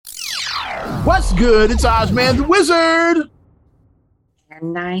What's good? It's Ozman the Wizard.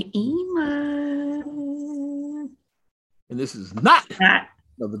 And Naima. And this is not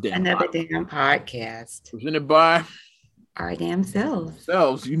another damn podcast. Presented by our damn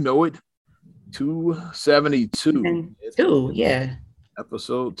selves. You know it. 272. Yeah.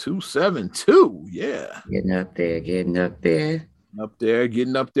 Episode 272. Yeah. Getting up there. Getting up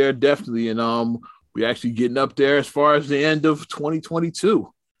there, definitely. And we're actually getting up there as far as the end of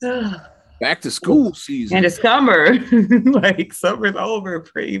 2022. Back to school season. And it's summer. Like summer's over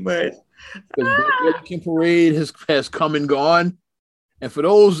pretty much. The Billiken Parade has come and gone. And for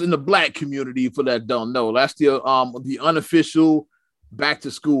those in the Black community, for that don't know, that's the unofficial back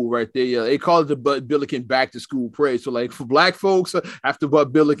to school right there. Yeah, they call it the Bud Billiken Back to School Parade. So like for Black folks, after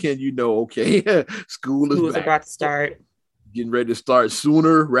Bud Billiken, you know, okay, school is about to start. Getting ready to start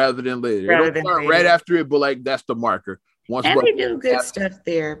sooner rather than later. It don't start right after it, but like that's the marker. They do good stuff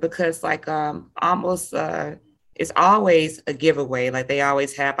there because like almost it's always a giveaway. Like they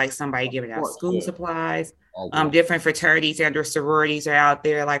always have like somebody giving out school supplies. Different fraternities and or sororities are out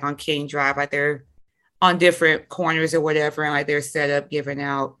there like on King Drive, like they're on different corners or whatever, and like they're set up giving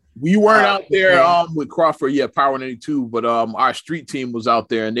out. We weren't out there with Crawford, Power 92, but our street team was out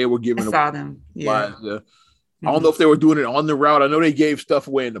there and they were giving them. Yeah. I don't know if they were doing it on the route. I know they gave stuff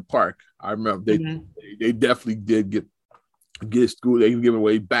away in the park. I remember they definitely did get school. They were giving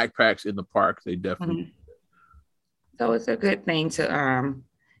away backpacks in the park. They definitely. So it's a good thing to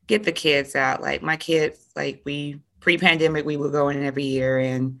get the kids out. Like my kids, like pre-pandemic, we would go in every year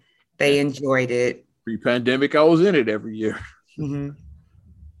and they enjoyed it. Pre-pandemic, I was in it every year.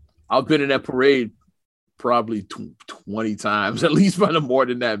 I've been in that parade probably 20 times, at least by more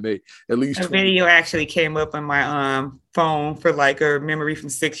than that, mate. At least a video actually came up on my phone for like a memory from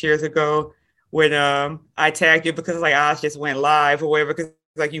 6 years ago when I tagged you because like I just went live or whatever, because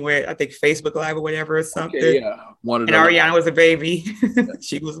like you went, I think Facebook Live or whatever or something. Okay, yeah. And Ariana was a baby.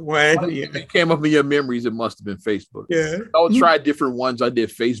 She was one. It came up in your memories. It must have been Facebook. Yeah. I would try different ones. I did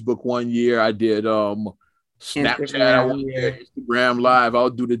Facebook one year. I did Snapchat, Instagram Live. I'll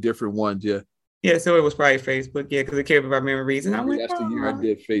do the different ones. Yeah. Yeah, so it was probably Facebook. Yeah, because it came up my memories, and I went. That's the year I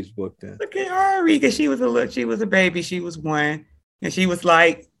did Facebook. Then look at Ari, because she was a baby. She was one, and she was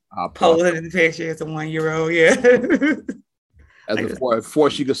like posing in the picture as a 1-year-old. Yeah. As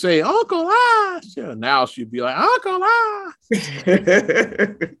before she could say Uncle Ah. Yeah, now she'd be like Uncle Ah.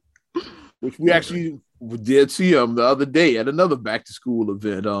 Which we actually did see them the other day at another back to school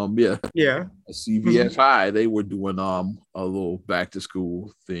event. At CVS High, they were doing a little back to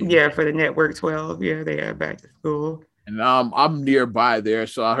school thing. Yeah, for the Network 12. Yeah, they are back to school. And I'm nearby there,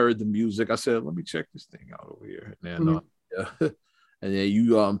 so I heard the music. I said, "Let me check this thing out over here." And then and then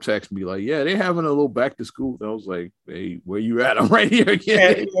you text me like, "Yeah, they're having a little back to school." And I was like, "Hey, where you at? I'm right here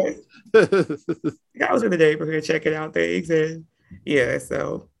again." I was in the neighborhood checking out things, and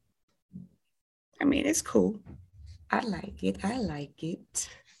so. I mean, it's cool. I like it.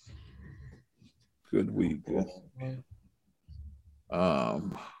 Good week.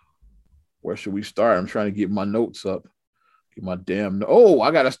 Where should we start? I'm trying to get my notes up. Get my damn. I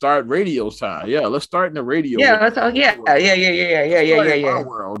gotta start radio time. Yeah, let's start in the radio. Yeah, that's all. Yeah.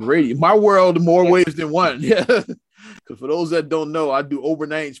 My world in more ways than one. Yeah. Because for those that don't know, I do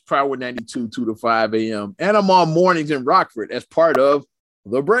overnights, Power 92, 2 to 5 a.m. And I'm on mornings in Rockford as part of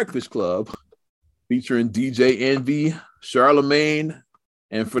The Breakfast Club, featuring DJ Envy, Charlemagne,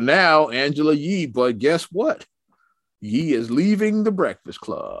 and for now, Angela Yee. But guess what? Yee is leaving The Breakfast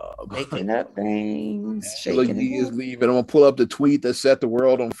Club. Making up things. Angela Yee is leaving. I'm going to pull up the tweet that set the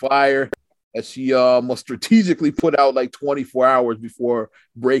world on fire that she must strategically put out like 24 hours before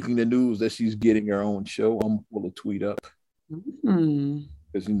breaking the news that she's getting her own show. I'm going to pull a tweet up.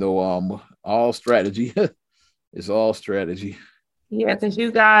 Because, all strategy. It's all strategy. Yeah, because you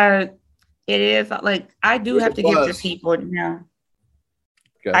got... It is like I do have to give to people now.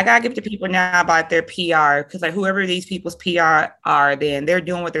 Okay. I gotta give to people now about their PR, because like whoever these people's PR are, then they're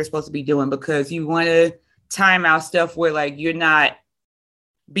doing what they're supposed to be doing, because you want to time out stuff where like you're not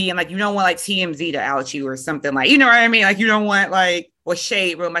being like, you don't want like TMZ to out you or something, like, you know what I mean? Like you don't want like, or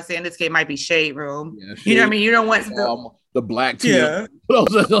Shade Room. I say in this case it might be Shade Room. Yeah, you know what I mean? You don't want the black TMZ.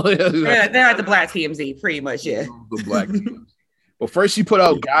 Yeah, they're not the black TMZ, pretty much. Yeah, the black TMZ. Well, first she put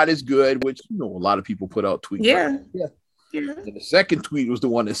out "God is Good," which a lot of people put out tweets. Yeah. And the second tweet was the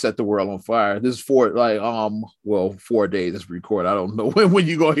one that set the world on fire. This is for 4 days it's recorded. I don't know when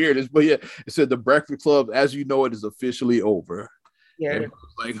you gonna hear this, but yeah, it said The Breakfast Club, as you know it, is officially over. Yeah. And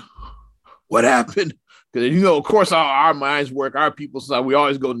like, what happened? Because of course our minds work. Our people's side, we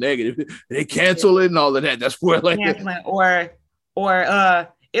always go negative. They cancel it and all of that. That's where like or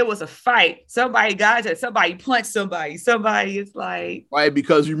it was a fight. Somebody got it. Somebody punched somebody. Somebody is like, right,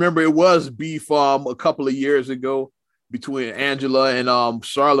 because remember it was beef a couple of years ago between Angela and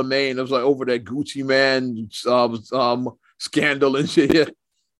Charlamagne. It was like over that Gucci Man scandal and shit.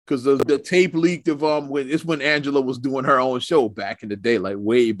 Because the tape leaked of when Angela was doing her own show back in the day, like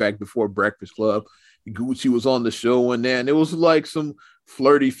way back before Breakfast Club. Gucci was on the show, and then it was like some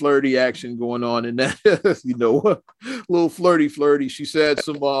flirty action going on in that, you know, a little flirty. She said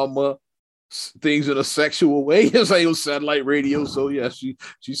some things in a sexual way. It's like it was satellite radio, so yeah, she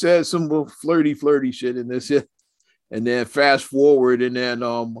said some flirty shit in this. Yeah. And then fast forward, and then I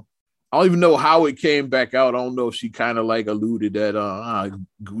don't even know how it came back out. I don't know if she kind of like alluded that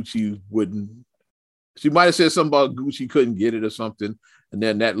Gucci wouldn't. She might have said something about Gucci couldn't get it or something. And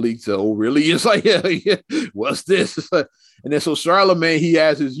then that leaked to, oh, really? It's like, yeah, what's this? And then so Charlamagne, he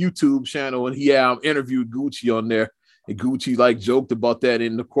has his YouTube channel and he interviewed Gucci on there. And Gucci like joked about that.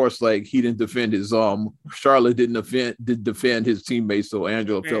 And of course, like he didn't defend his Charlotte didn't defend his teammates. So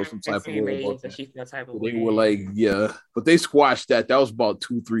Angela felt some type of way about that. They were like, yeah, but they squashed that. That was about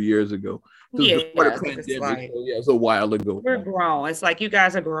 2-3 years ago. Yeah, it's a while ago. We're grown. It's like you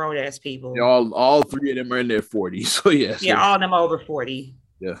guys are grown ass people. Yeah, all three of them are in their 40s. So yeah. All of them are over 40.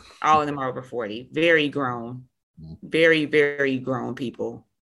 Yeah. All of them are over 40. Very grown. Very, very grown people.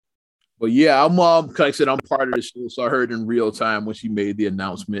 But yeah, I'm like I said, I'm part of the show, so I heard in real time when she made the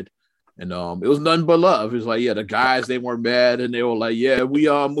announcement, and it was nothing but love. It was like, yeah, the guys, they weren't mad, and they were like, yeah, we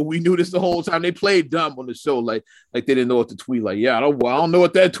knew this the whole time. They played dumb on the show, like they didn't know what to tweet. Like, yeah, I don't know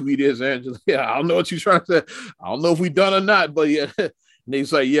what that tweet is, Angela. Yeah, I don't know what you're trying to say. I don't know if we done or not, but yeah. And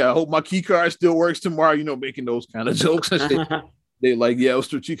he's like, yeah, I hope my key card still works tomorrow. You know, making those kind of jokes and shit. They like, yeah, it was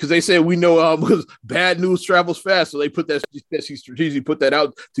strategic because they said we know bad news travels fast, so they put that she strategically put that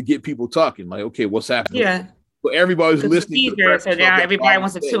out to get people talking. Like, okay, what's happening? Yeah, so everybody's listening. So now everybody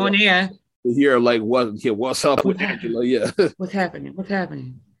wants to tune in to hear like what's up with Angela? Yeah, what's happening? What's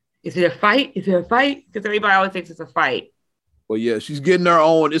happening? Is it a fight? Is it a fight? Because everybody always thinks it's a fight. Well, yeah, she's getting her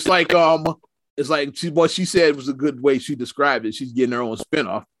own. It's like what she said was a good way she described it. She's getting her own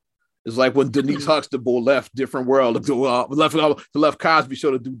spinoff. It's like when Denise Huxtable left Different World to left Cosby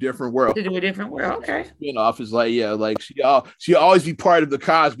Show to do Different World. To do a Different World, okay. Spinoff is like, yeah, like she always be part of the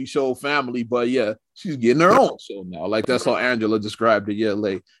Cosby Show family, but yeah, she's getting her own show now. Like that's how Angela described it. Yeah,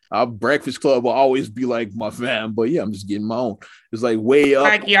 like our Breakfast Club will always be like my fam, but yeah, I'm just getting my own. It's like way up.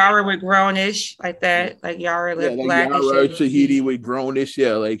 Like Yara with Grownish, like that. Like Yara with Blackish. Yara Shahidi with Grownish,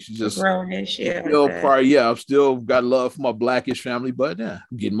 yeah, like she's just Grownish, yeah. Still part, yeah, I've still got love for my Blackish family, but yeah,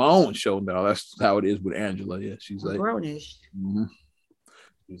 I'm getting my own show now. That's how it is with Angela. Yeah, she's like Grownish. Mm-hmm.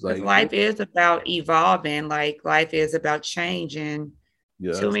 She's like life is about evolving, like life is about changing.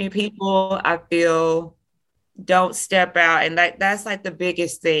 Yeah. Too many people, I feel, don't step out, and that's like the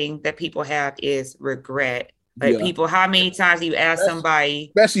biggest thing that people have is regret. Like people, how many times do you ask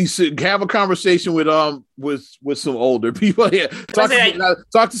somebody, especially have a conversation with some older people? Yeah, talk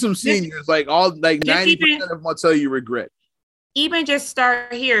to some seniors. Like 90% of them will tell you regret. Even just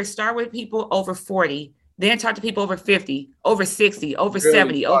start with people over 40. Then talk to people over 50, over 60, over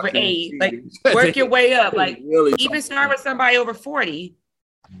 70, over 80. Like work your way up. Like even start with somebody over 40.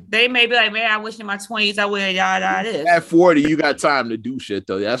 They may be like, man, I wish in my 20s I would have this. At 40, you got time to do shit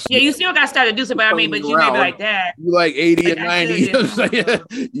though. You still got stuff to do. But I mean, but you may be like that. You like 80 and 90.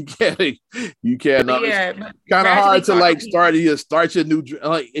 You can't. Yeah, kind of hard to like start your new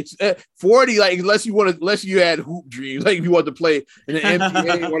like it's 40. Like unless you had hoop dreams, like if you want to play in the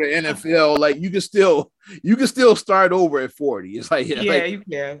NBA or the NFL, like you can still start over at 40. It's like you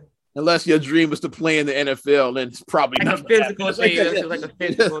can. Unless your dream is to play in the NFL, then it's probably like not a physical thing. Like a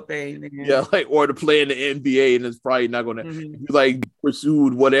physical thing. Yeah, like or to play in the NBA, and it's probably not gonna. If you like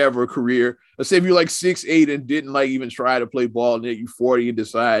pursued whatever career. Let's say if you're like 6'8" and didn't like even try to play ball, and then you 40 and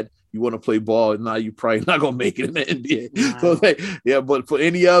decide you want to play ball, and now you're probably not gonna make it in the NBA. Wow. So like, yeah, but for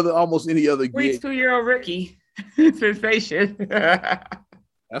almost any other game, 22-year-old Ricky sensation.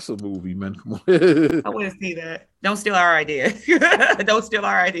 That's a movie, man. Come on. I want to see that. Don't steal our idea. Don't steal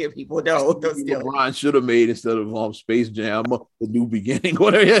our idea, people. Don't steal. LeBron should have made instead of Space Jam, The New Beginning.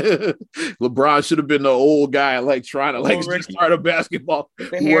 Whatever. LeBron should have been the old guy, like trying to like start a basketball.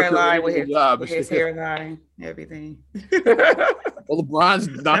 The hairline with his hairline, everything. Well, LeBron's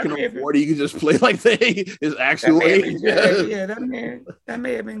knocking on 40. You can just play like his actual age. Yeah, that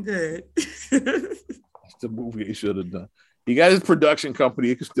may have been good. That's the movie he should have done. He got his production company.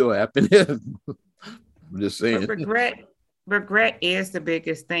 It could still happen. I'm just saying. Regret is the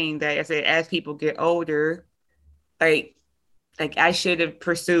biggest thing that I say as people get older, like I should have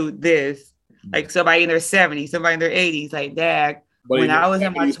pursued this. Like somebody in their 70s, somebody in their 80s, like, Dad, when I was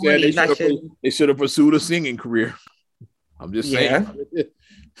in my 20s, they should have pursued a singing career. I'm just saying.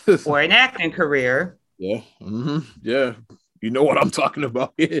 Or an acting career. Yeah. Mm-hmm. Yeah. You know what I'm talking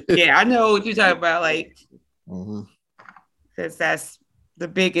about. Yeah, I know what you're talking about. Like, because that's the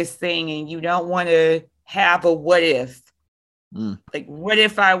biggest thing. And you don't want to have a what if. Like, what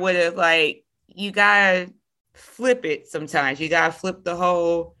if I would have, like, you got to flip it sometimes. You got to flip the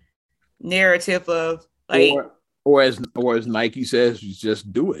whole narrative of, like, or as Nike says, you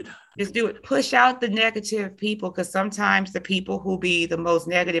just do it. Just do it. Push out the negative people, because sometimes the people who be the most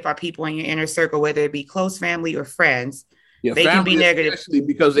negative are people in your inner circle, whether it be close family or friends. Yeah, they can be negative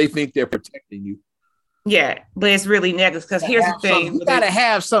because they think they're protecting you. Yeah, but it's really negative, because here's the thing. You gotta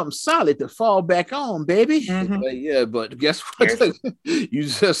have something solid to fall back on, baby. Like, yeah, but guess what? You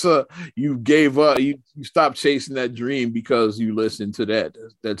just you gave up. You stopped chasing that dream because you listened to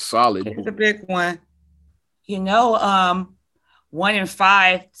that solid. It's a big one. You know, 1 in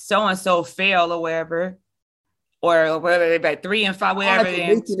 5 so-and-so fail or whatever. Or whether they like 3 and 5, whatever.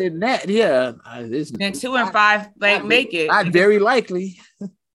 In that, yeah. Then 2 and 5 like make it. Not very likely.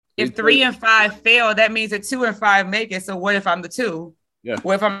 If 3 and 5 fail, that means that 2 and 5 make it. So what if I'm the 2? Yeah.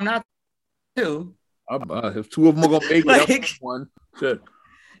 What if I'm not 2? If 2 of them are gonna make it, one. Shit.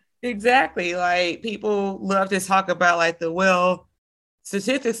 Exactly. Like, people love to talk about like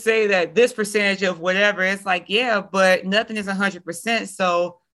statistics say that this percentage of whatever. It's like, yeah, but nothing is 100%.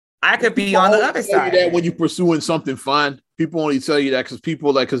 So I could be on the other side. That when you're pursuing something fun, people only tell you that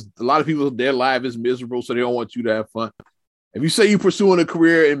because a lot of people, their life is miserable, so they don't want you to have fun. If you say you're pursuing a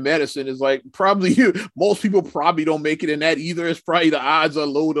career in medicine, it's like most people probably don't make it in that either. It's probably the odds are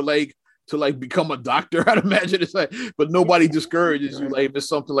low to become a doctor. I'd imagine it's like, but nobody discourages you. Like, if it's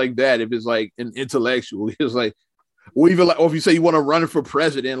something like that, if it's like an intellectual, it's like, or even like, or if you say you want to run for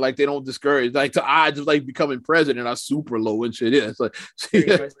president, like, they don't discourage. Like, the odds of like becoming president are super low and shit. Yeah, it's like,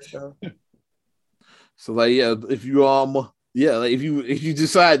 so like, yeah, if you like if you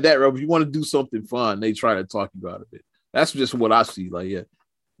decide that, if you want to do something fun, they try to talk you out of it. That's just what I see. Like, yeah,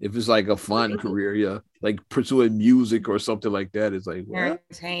 if it's like a fun career, yeah, like pursuing music or something like that, it's like, what?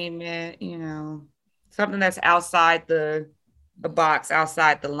 Entertainment, something that's outside the box,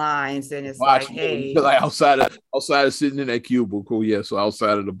 outside the lines, and it's like, hey, like outside of sitting in that cubicle, yeah. So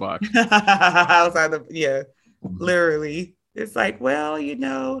outside of the box, literally, it's like, well, you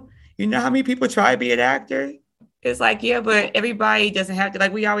know how many people try to be an actor? It's like, yeah, but everybody doesn't have to.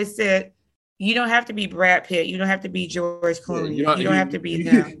 Like we always said, you don't have to be Brad Pitt. You don't have to be George Clooney. You don't have to be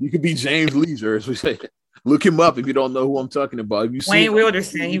them. You could be James Leisure, as we say. Look him up if you don't know who I'm talking about. If you see Wayne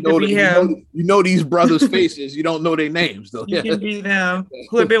Wilderson, you could be him. You know these brothers' faces. You don't know their names, though. You can be them,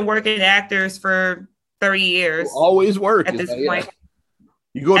 who have been working actors for 30 years. Always work at this point.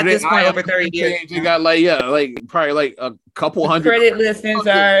 You go to this point over 30 years. They got probably like a couple hundred credit listings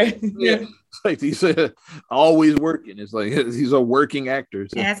are. Yeah. Like these always working. It's like these are working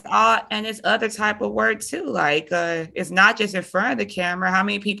actors. And it's other type of work too. Like it's not just in front of the camera. How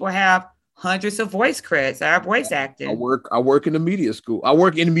many people have hundreds of voice credits that are voice acting? I work in the media school. I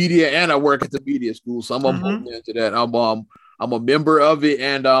work in media and I work at the media school. So I'm into that. I'm a member of it,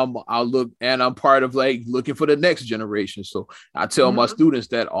 and I'm part of like looking for the next generation. So I tell my students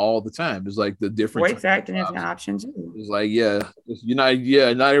that all the time. It's like the different voice acting is an option too. It's like,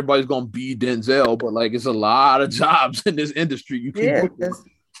 not everybody's gonna be Denzel, but like it's a lot of jobs in this industry. You can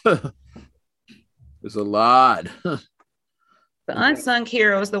it's a lot. The unsung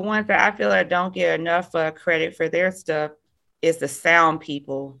heroes, the ones that I feel like don't get enough credit for their stuff, is the sound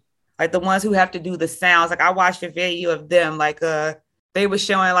people. Like the ones who have to do the sounds. Like I watched a video of them, like they were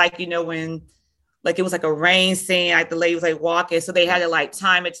showing like, when like it was like a rain scene, like the lady was like walking. So they had to like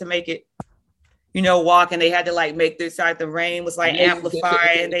time it to make it, walk, and they had to like make this like the rain was like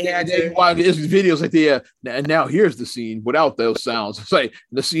amplified, and they had to there's videos like and now here's the scene without those sounds. It's like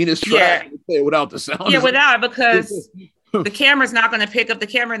the scene is trash without the sound. Yeah, without, because the camera's not going to pick up, the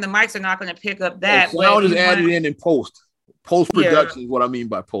camera and the mics are not going to pick up that. The sound is added in post. Post-production is what I mean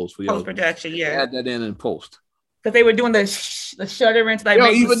by post. Post-production, add that in post. Because they were doing the shuttering to like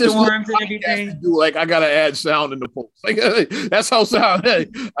make even the storms and everything. Like I gotta add sound in the post. Like that's how sound.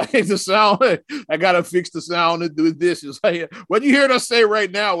 I think the sound. I gotta fix the sound and do this. It's like what you hear us say right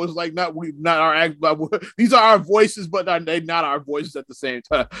now is like not our act. These are our voices, but they're not our voices at the same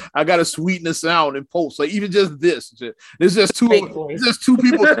time. I gotta sweeten the sound in post. Like even just this. There's just two. There's just two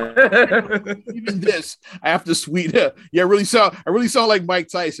people. Even this, I have to sweeten. Yeah, I really sound like Mike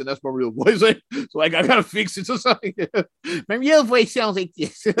Tyson. That's my real voice. So like I gotta fix it. Maybe your voice sounds like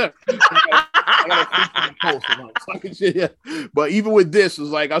this. I gotta post talking shit. Yeah. But even with this, is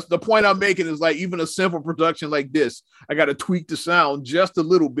like the point I'm making is like even a simple production like this, I gotta tweak the sound just a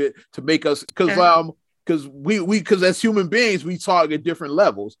little bit to make us because we as human beings we talk at different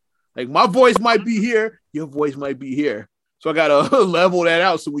levels. Like my voice might be here, your voice might be here. So I gotta level that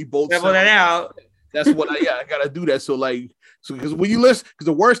out so we both level that out. That's what I gotta do that. So because when you listen, because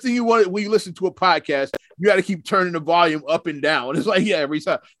the worst thing you want when you listen to a podcast, you got to keep turning the volume up and down. It's like, every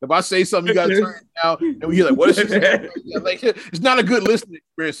time if I say something, you got to turn it down, and we hear like, what is she saying? Like, it's not a good listening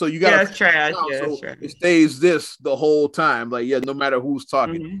experience. So you got to trash. So it stays this the whole time. Like, no matter who's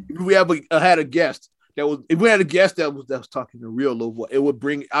talking. If we had a guest if we had a guest that was talking in a real low voice,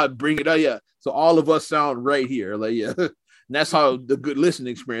 I'd bring it up. So all of us sound right here. Like, And that's how the good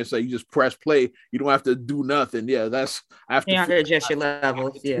listening experience. Like you just press play, you don't have to do nothing. Yeah, that's I have to adjust your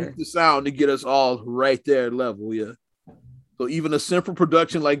levels. Yeah, the sound to get us all right there level. Yeah. So even a simple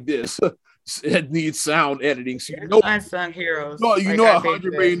production like this, it needs sound editing. So unsung heroes. No,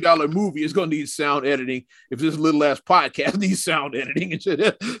 $100 million movie is gonna need sound editing. If this little ass podcast needs sound editing and shit.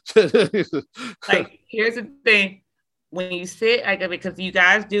 Like here's the thing. When you sit, because you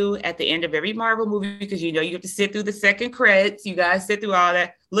guys do at the end of every Marvel movie, because you have to sit through the second credits, you guys sit through all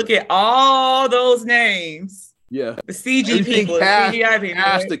that. Look at all those names. Yeah. The CG people, the CGI people.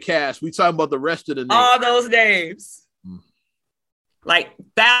 Past the cast. We talking about the rest of the names. All those names. Like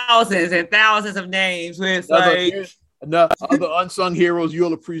thousands and thousands of names. With other unsung heroes,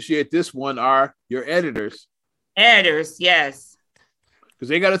 you'll appreciate this one, are your editors. Editors, yes. Because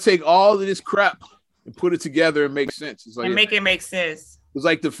they got to take all of this crap and put it together and make sense. It's like make it make sense. It's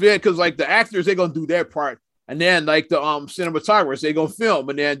like the actors, they're gonna do their part, and then like the cinematographers, they're gonna film,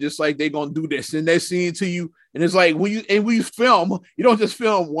 and then just like they're gonna do this and they're seeing to you, and it's like when you film, you don't just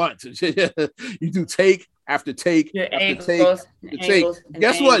film once. You do take after take after take.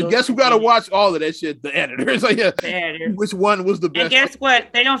 Guess what? Guess who got to watch all of that shit? The editors. Like, the editor. Which one was the best? And guess what?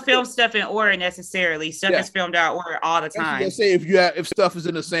 They don't film stuff in order necessarily. Stuff is filmed out of order all the time. Let's say if stuff is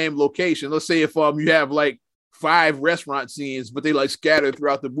in the same location. Let's say if you have like 5 restaurant scenes, but they like scattered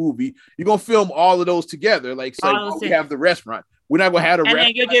throughout the movie, you're gonna film all of those together. Like, we have the restaurant. We're not gonna have a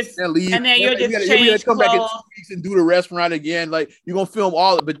restaurant and then you'll just come back in 2 weeks and do the restaurant again. Like you're gonna film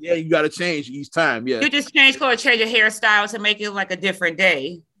all of it, but you got to change each time. Yeah, you just change clothes, change your hairstyle to make it like a different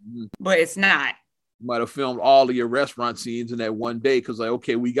day, but it's not. You might have filmed all of your restaurant scenes in that one day because, like,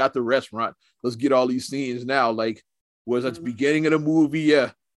 okay, we got the restaurant. Let's get all these scenes now. Like, was at the beginning of the movie,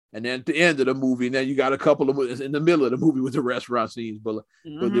 and then at the end of the movie, and then you got a couple of in the middle of the movie with the restaurant scenes. But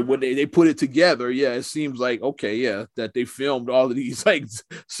when they put it together, it seems like that they filmed all of these like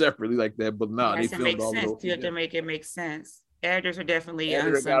separately like that. But no, they filmed all of those. You have to make it make sense. Editors are definitely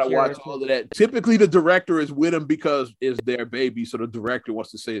gotta watch all of that. Typically, the director is with them because it's their baby, so the director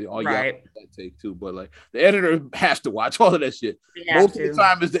wants to say, "Oh, yeah, that take too." But like the editor has to watch all of that shit. Most of the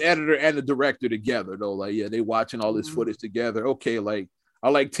time, is the editor and the director together though. Like, they watching all this footage together. Okay, like. I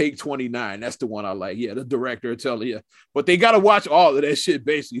like take 29. That's the one I like. Yeah, the director telling you. But they got to watch all of that shit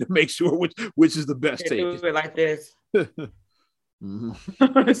basically to make sure which is the best take. Do it like this. Sit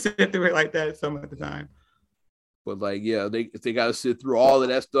through it like that some of the time. But like, they got to sit through all of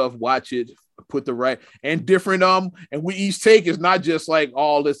that stuff, watch it, put the right and different and we each take is not just like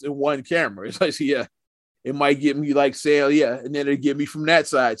all this in one camera. It's like, it might get me like saying and then it get me from that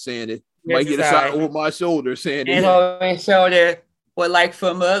side saying it. Might get a shot over my shoulder saying it. Over my shoulder. But like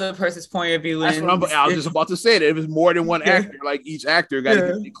from the other person's point of view, that's what I was just about to say. That if it's more than one actor, like each actor got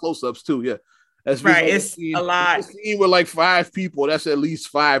to get close-ups too. Yeah, that's right. It's a lot. A scene with like 5 people. That's at least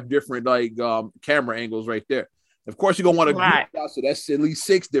 5 different like camera angles right there. Of course, you're gonna want to group out, so that's at least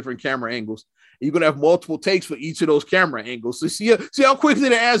 6 different camera angles. And you're gonna have multiple takes for each of those camera angles. So see how quickly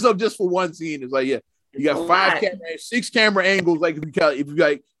it adds up just for one scene. It's like you got 6 camera angles. Like if you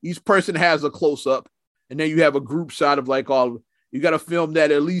like each person has a close-up, and then you have a group shot of like all. You got to film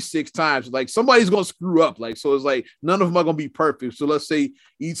that at least 6 times. Like somebody's going to screw up. Like, so it's like none of them are going to be perfect. So let's say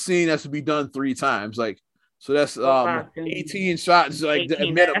each scene has to be done 3 times. Like, so that's 18 shots. Like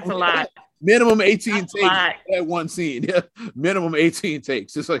 18, that's a lot. Minimum 18 takes at one scene. Yeah, minimum 18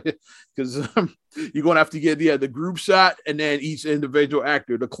 takes. It's like because you're going to have to get the group shot and then each individual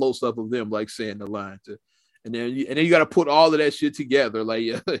actor the close up of them like saying the line and then you got to put all of that shit together.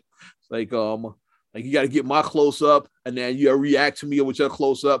 Like like you got to get my close up, and then you react to me with your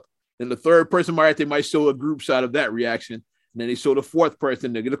close up. Then the third person they might show a group shot of that reaction, and then they show the 4th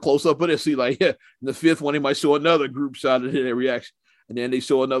person they get a close up of it. See, like and the 5th one they might show another group shot of their reaction, and then they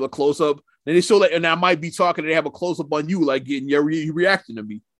show another close up. Then they show like, and I might be talking, and they have a close up on you, like getting your reaction to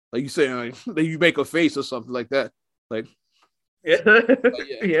me, like you say, like you make a face or something like that, like.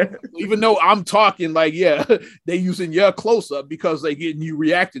 Yeah. Even though I'm talking like, they using your close up because they getting you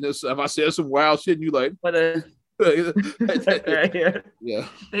reacting to stuff. I said some wild shit, and you like, yeah.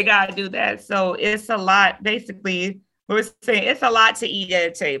 They gotta do that. So it's a lot. Basically, we're saying it's a lot to eat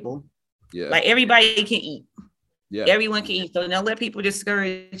at a table. Yeah, like everybody can eat. Yeah, everyone can eat. So don't let people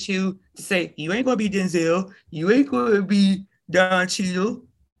discourage you to say you ain't gonna be Denzel, you ain't gonna be Don Cheadle.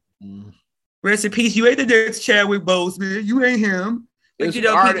 Rest in peace. You ain't the next Chadwick Boseman. You ain't him. Like,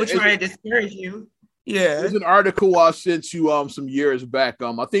 people trying to discourage you. Yeah. There's an article I sent you some years back.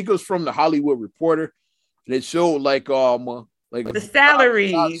 I think it was from the Hollywood Reporter. And it showed like the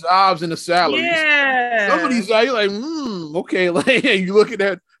salaries. Jobs and the salaries. Yeah. Some of these guys, you're like, okay. Like you looking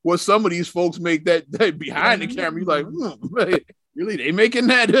at what some of these folks make that behind the camera, you're like, really, they making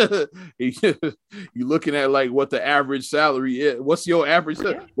that? You looking at like what the average salary is. What's your average?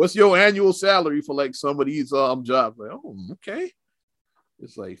 What's your annual salary for like some of these jobs? Like, oh, okay.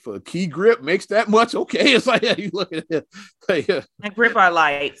 It's like for a key grip makes that much. Okay, it's like you look at it. Like grip are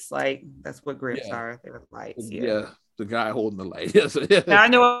lights. Like that's what grips are. They're lights. Yeah. The guy holding the light. Now, I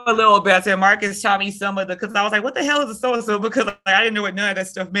know a little bit. So Marcus taught me some of because I was like, what the hell is a so-and-so? Because I didn't know what none of that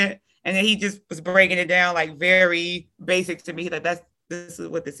stuff meant. And then he just was breaking it down like very basic to me. He's like, this is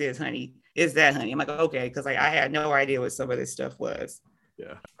what this is, honey. Is that, honey? I'm like, okay, because like I had no idea what some of this stuff was.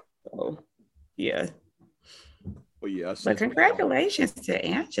 Yeah. So, yeah. Well, yeah. But congratulations to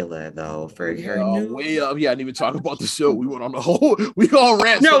Angela though for her new way up. Yeah, I didn't even talk about the show. We went on the whole. We all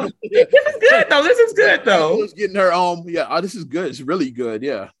ran. No, this is good though. This is good though. Getting her this is good. It's really good.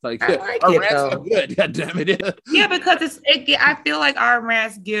 Yeah, like I like our rants are good. God damn it. Yeah, because I feel like our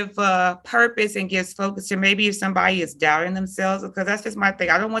rants give purpose and gives focus to maybe if somebody is doubting themselves, because that's just my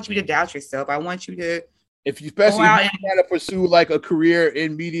thing. I don't want you to doubt yourself. I want you to. If you especially try to pursue like a career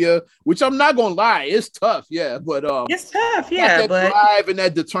in media, which I'm not gonna lie, it's tough, but it's tough, but drive and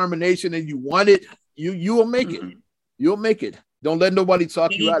that determination, and you want it, you will make it. You'll make it. Don't let nobody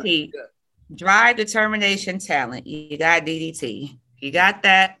talk you out of it. Drive, determination, talent. You got DDT. You got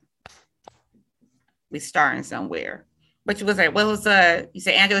that. We starting somewhere. But you was like, what was you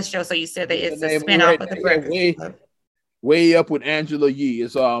said Angela's show? So you said that it's a spinoff of the Breakfast Club. Way Up with Angela Yee.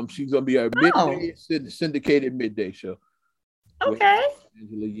 It's she's gonna be a midday syndicated midday show. Okay.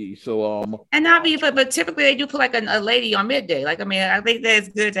 Angela Yee. So and not be but typically they do put like a lady on midday. Like I mean, I think that's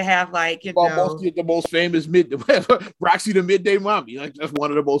good to have like the most famous midday Roxy the Midday Mommy. Like that's one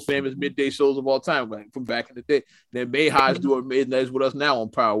of the most famous midday shows of all time, like from back in the day. Then Mayha's doing middays with us now on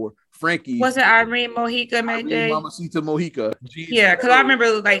Power. Frankie. Was it Irene Mojica midday? Mamacita Mojica. Yeah, because I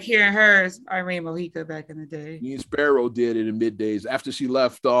remember like hearing hers, Irene Mojica back in the day. Jean Sparrow did it in middays after she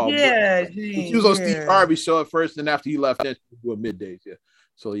left. She was on Steve Harvey's show at first, and after he left, then she was doing middays. Yeah.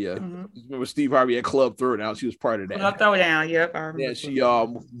 So yeah, remember Steve Harvey at Club Throwdown? She was part of that. Club Throwdown, yep. Yeah, she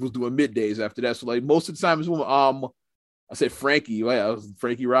was doing middays after that. So like most of the time, it's when I said Frankie.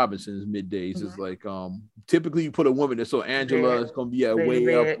 Frankie Robinson's middays is like typically you put a woman there. So Angela is gonna be at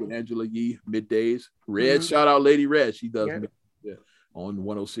Way Up with Angela Yee middays. Red, shout out Lady Red. She does on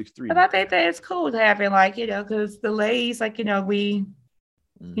 106.3. But I think that it's cool having like because the ladies like we.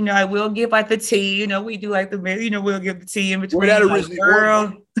 I will give like the tea. We do like the we'll give the tea in between. Where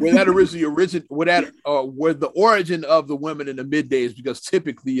the origin of the women in the middays, because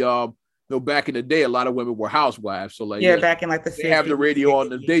typically back in the day, a lot of women were housewives. So like back in like the 50s, they have the radio on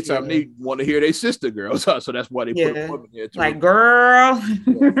the daytime. They want to hear their sister girls, so that's why they put a woman there. Like girl,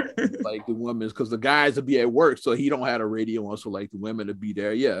 like the women, because the guys would be at work, so he don't have a radio on. So like the women would be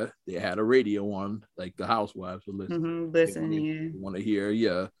there. Yeah, they had a radio on, like the housewives would listen. Want to hear?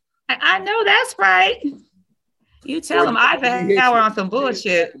 Yeah, I know that's right. You tell them Eisenhower on some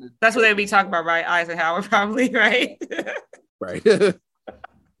bullshit. That's what they be talking about, right? Eisenhower, probably, right? Right.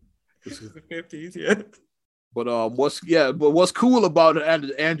 This is the 50s, yeah. But what's cool about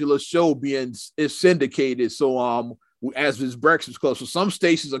Angela's show is syndicated. So as is Breakfast Club, so some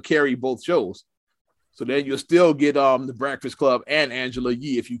stations will carry both shows. So then you'll still get the Breakfast Club and Angela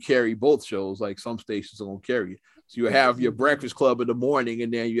Yee if you carry both shows. Like some stations are gonna carry it. So you have your Breakfast Club in the morning,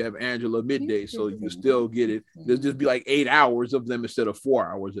 and then you have Angela midday. So you still get it. There's just be like 8 hours of them instead of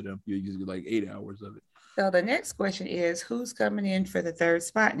 4 hours of them. You just get like 8 hours of it. So the next question is, who's coming in for the third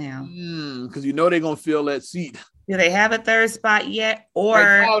spot now? Because they're gonna fill that seat. Do they have a third spot yet? Or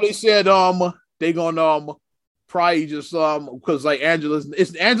right now they said they gonna probably just because like Angela's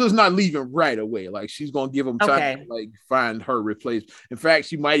not leaving right away. Like she's gonna give them time to like find her replacement. In fact,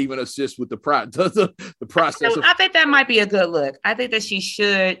 she might even assist with the process. So I think that might be a good look. I think that she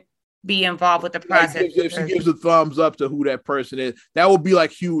should be involved with the process. If she gives a thumbs up to who that person is, that would be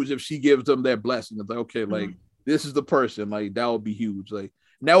like huge if she gives them that blessing. It's like, okay, like this is the person. Like that would be huge. Like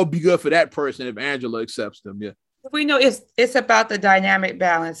that would be good for that person if Angela accepts them. Yeah. We know it's about the dynamic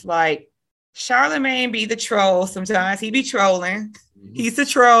balance. Like Charlemagne be the troll. Sometimes he be trolling. Mm-hmm. He's the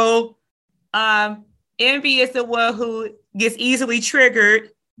troll. Envy is the one who gets easily triggered.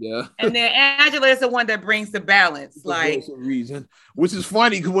 Yeah. And then Angela is the one that brings the balance. Like reason. Which is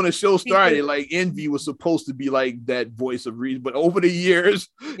funny because when the show started, like Envy was supposed to be like that voice of reason. But over the years,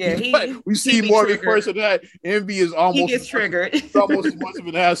 we see more of a person that Envy is almost he gets triggered. He's almost as much of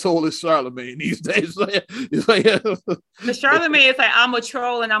an asshole as Charlemagne these days. It's like the Charlemagne is like, I'm a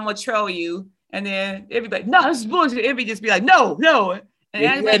troll and I'm gonna troll you. And then everybody, no, this is bullshit. Envy just be like, no.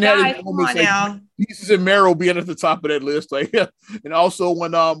 And like, guys, come on now. Pieces and Meryl being at the top of that list, like, and also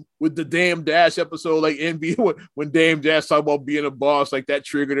when with the Damn Dash episode, like Envy, when Damn Dash talked about being a boss, like that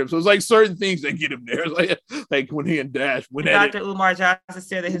triggered him. So it's like certain things that get him there, like when he and Dash, when Dr. Umar Johnson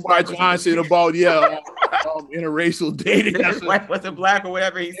said that his Umar Johnson about interracial dating, his wife wasn't black or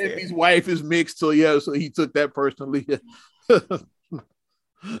whatever he said. His wife is mixed, so so he took that personally.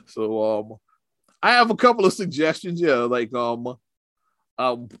 So I have a couple of suggestions,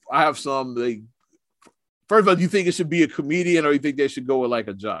 I have some. First of all, do you think it should be a comedian, or you think they should go with like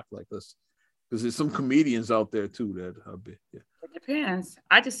a jock like this? Because there's some comedians out there too that It depends.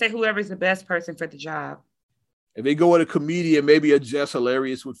 I just say whoever's the best person for the job. If they go with a comedian, maybe a Jess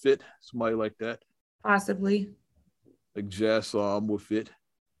Hilarious would fit. Somebody like that, possibly. Like Jess would fit.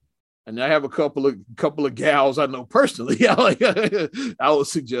 And I have a couple of gals I know personally. I would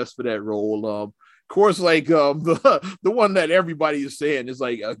suggest for that role. Of course, like the one that everybody is saying is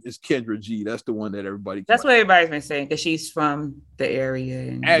like is Kendra G. That's the one that everybody. That's what everybody's been saying because she's from the area.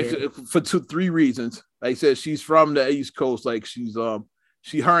 And actually, for three reasons. Like I said, she's from the East Coast. Like her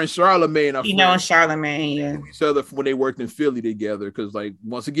and Charlemagne. You know Charlemagne, yeah. Each other when they worked in Philly together. Because like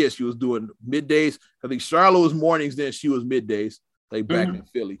once again, she was doing middays. I think Charlotte was mornings, then she was middays. Like back in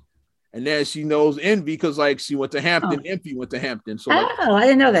Philly. And then she knows Envy because like she went to Hampton. Envy went to Hampton. So I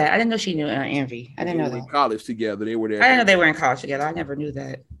didn't know that. I didn't know she knew Envy. I didn't know that. In college together. They were there. I didn't know they were in college together. I never knew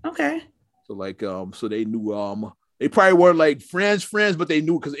that. Okay. So like so they knew they probably weren't like friends, but they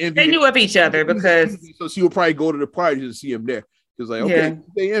knew because Envy. They knew of each other because so she would probably go to the parties and see him there. Because like okay,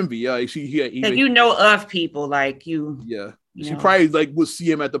 they Envy. Yeah, like you know of people like you. Yeah. She probably like would see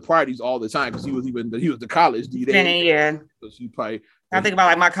him at the parties all the time because he was the college DJ. Yeah. So she probably. I think about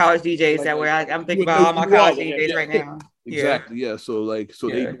like my college DJs like, that way. I'm thinking about all my college DJs right now. Exactly. Yeah. So they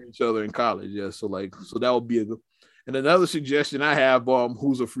knew each other in college. Yeah. So that would be a good. And another suggestion I have,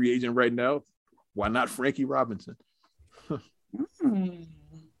 who's a free agent right now? Why not Frankie Robinson?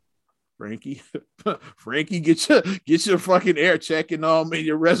 Frankie, get your fucking air check and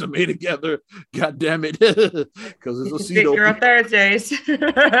your resume together. God damn it, because it's a seat open on Thursdays.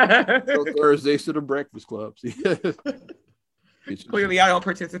 Thursdays to the Breakfast Club. Clearly, I don't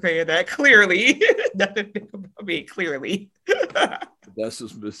participate in that. Clearly, nothing about me. Clearly,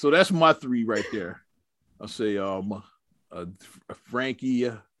 that's my three right there. I'll say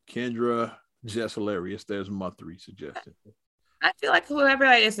Frankie, Kendra, Jess Hilarious. There's my three suggestions. I feel like whoever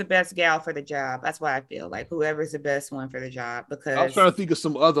is the best gal for the job. That's why I feel like whoever is the best one for the job. Because I was trying to think of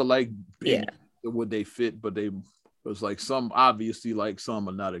some other would they fit, but they was like some obviously like some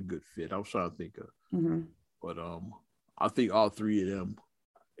are not a good fit. I was trying to think of, but I think all three of them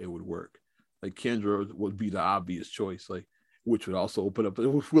it would work. Like Kendra would be the obvious choice, like which would also open up. It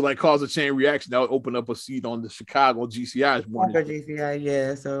would like cause a chain reaction. That would open up a seat on the Chicago GCI's morning. GCI,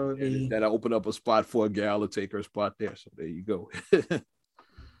 yeah. So that'll open up a spot for a gal to take her spot there. So there you go.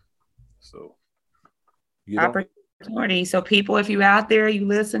 So opportunity. So people, if you're out there, you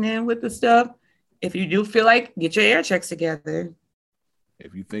listening with the stuff. If you do feel like, get your air checks together.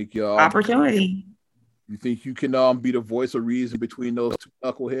 If you think opportunity. You think you can be the voice of reason between those two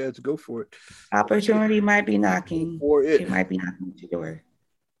knuckleheads? Go for it. Opportunity might be knocking. It might be knocking at your door.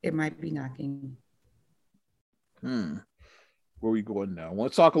 It might be knocking. Where are we going now? I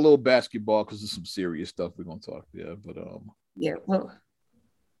want to talk a little basketball because there's some serious stuff we're going to talk there. But well,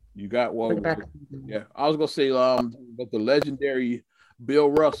 you got one. Yeah, I was going to say about the legendary Bill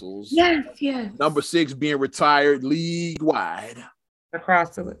Russell's. Yes. Number 6 being retired league wide.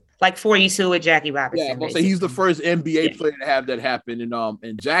 Across the like 42 with Jackie Robinson. Yeah, I'm gonna say he's the first NBA player to have that happen,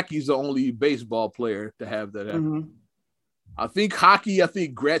 and Jackie's the only baseball player to have that happen. I think hockey. I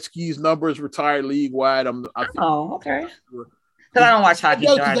think Gretzky's number is retired league wide. Okay. Because I don't watch hockey.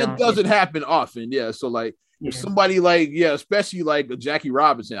 That doesn't happen often. Yeah. So like if somebody like especially like Jackie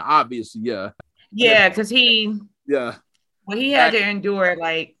Robinson, obviously, yeah, because he well he had to endure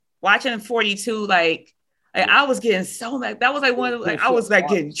like watching 42 like. Like, I was getting so mad. That was like one of I was like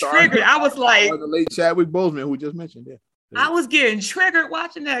getting triggered. I was like the late Chadwick Boseman, who we just mentioned. Yeah. I was getting triggered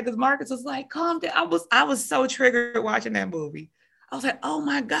watching that because Marcus was like, calm down. I was so triggered watching that movie. I was like, oh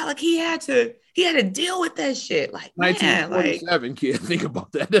my God, like he had to deal with that shit. Like, 1947, like, kid, think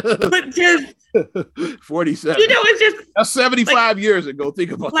about that. But just 47. You know, it's just that's 75 years ago.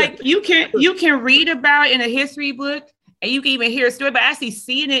 Think about like that. You can read about it in a history book and you can even hear a story, but actually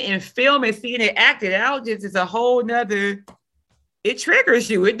seeing it in film and seeing it acted out just is a whole nother. It triggers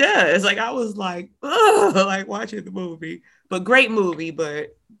you. It does. Like I was like, oh, like watching the movie, but great movie.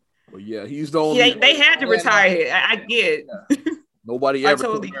 But well, yeah, he's the only. They had to retire. I get. Yeah. Nobody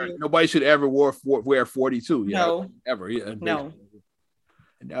ever. Nobody should ever wear 42. Yeah, no, ever. Yeah, no.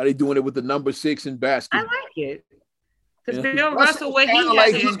 And now they're doing it with the number 6 in basketball. I like it. Because Bill Russell, he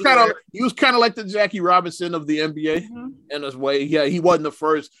was kind of like the Jackie Robinson of the NBA in his way. Yeah, he wasn't the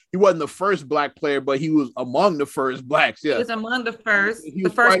first. He wasn't the first black player, but he was among the first blacks. Yeah, he was among the first.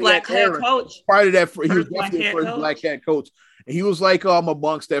 The first black head coach. Part of that, he was definitely the first black head coach. And he was like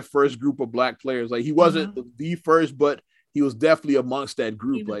amongst that first group of black players. Like he wasn't the first, but he was definitely amongst that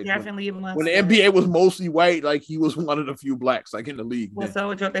group. Like definitely amongst when the NBA was mostly white, like he was one of the few blacks like in the league. Well, so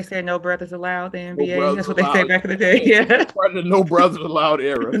what they said, no brothers allowed. The NBA. That's what they said back in the day. Yeah, part of the no brothers allowed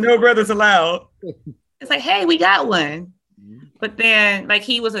era. No brothers allowed. It's like, hey, we got one. But then, like,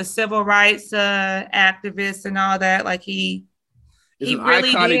 he was a civil rights activist and all that. Like he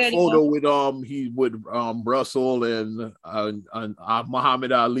really iconic did. Photo with Russell and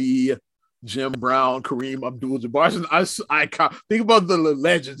Muhammad Ali. Jim Brown, Kareem Abdul-Jabbar. I think about the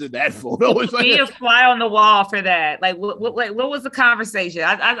legends in that photo. It's like, be a fly on the wall for that. Like, what was the conversation?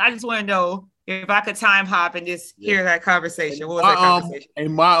 I just want to know if I could time hop and just hear that conversation. What was that conversation?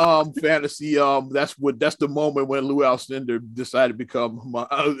 In my fantasy, that's the moment when Lou Alcindor decided to become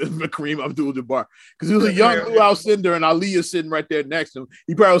Kareem Abdul-Jabbar, because he was a young Lou Alcindor and Ali is sitting right there next to him.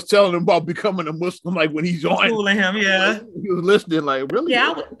 He probably was telling him about becoming a Muslim, like when he joined. Schooling him, yeah. He was listening, like, really?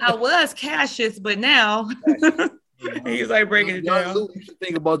 Yeah, I was Cassius, but now. He's like breaking it down. Lou, you should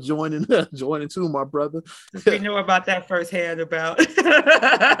think about joining too, my brother. We know about that firsthand. About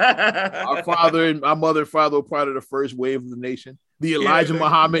our father and my mother and father were part of the first wave of the nation, the Elijah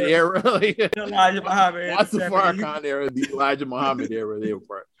Muhammad era. Elijah Muhammad, not the Farrakhan era, the Elijah Muhammad era. They were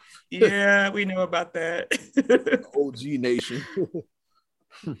part. Yeah, we know about that. OG nation.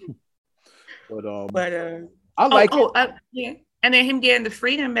 But I like. Yeah. And then him getting the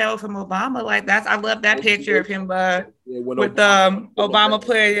freedom medal from Obama, like I love that picture of him with Obama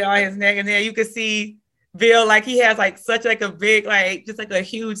putting it on his neck, and then you can see Bill, like he has like such like a big, like just like a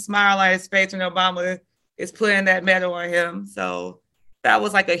huge smile on his face when Obama is putting that medal on him. So that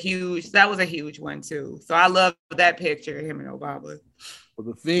was a huge one too. So I love that picture of him and Obama. Well,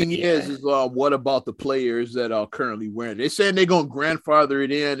 the thing is what about the players that are currently wearing it? They're saying they're gonna grandfather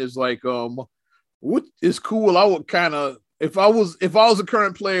it in. It's like what is cool. I would kind of. If I was a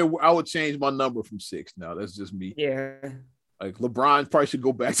current player, I would change my number from 6. Now that's just me. Yeah. Like LeBron probably should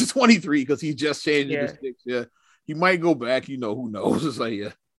go back to 23 because he just changed it to 6. Yeah. He might go back. Who knows? It's like,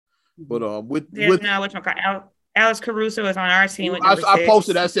 yeah. But Alex Caruso is on our team. With I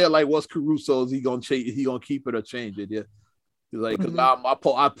posted. I said, like, what's Caruso? Is he gonna change? He gonna keep it or change it? Yeah. Like, because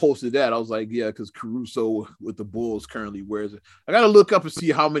I posted that. I was like, yeah, because Caruso with the Bulls currently wears it. I gotta look up and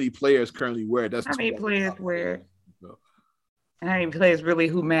see how many players currently wear it. How many players wear it? And how many players really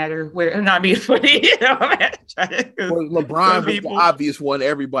who matter? Where not being funny, LeBron was the obvious one.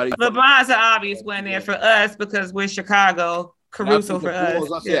 Everybody. LeBron's the obvious one there for us because we're Chicago. Caruso for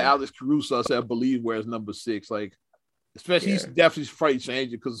us. I said Alex Caruso. I said I believe wears number 6. Like, especially he's definitely probably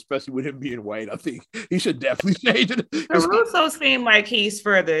change it because especially with him being white, I think he should definitely change it. Caruso seemed like he's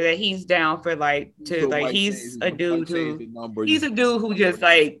further that he's down for he's a dude who just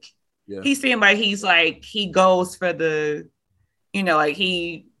like he seemed like he's like he goes for the. Like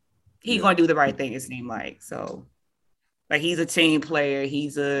he gonna do the right thing. It seemed like so. Like he's a team player.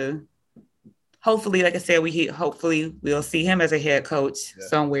 Hopefully, like I said, we'll see him as a head coach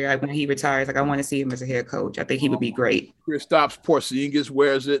somewhere. Like when he retires, like I want to see him as a head coach. I think he would be great. Kristaps Porzingis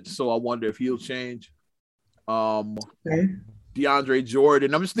wears it, so I wonder if he'll change. DeAndre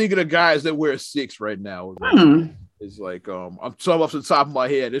Jordan. I'm just thinking of guys that wear 6 right now. It's like I'm some off the top of my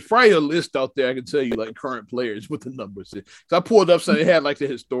head. There's probably a list out there I can tell you like current players with the numbers. So I pulled up something that had like the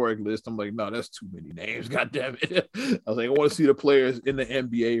historic list. I'm like, no, that's too many names. God damn it. I was like, I want to see the players in the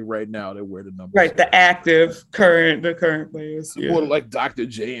NBA right now that wear the numbers. Right, the active current players. Yeah. More like Dr.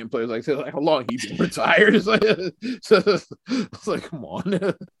 J and players like how long he been retired. It's like come on.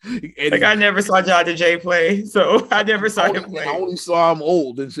 Like I never saw Dr. J play, so I never saw him play. I only saw him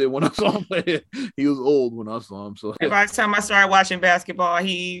old and said when I saw him play, he was old when I saw him. So by the time I started watching basketball,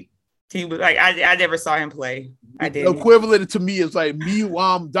 he was like I never saw him play. I did. Equivalent to me is like me.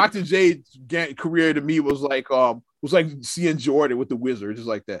 Dr. J's career to me was like seeing Jordan with the Wizards, just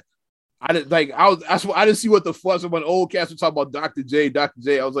like that. I didn't see what the fuss when old cats were talking about Dr. J. I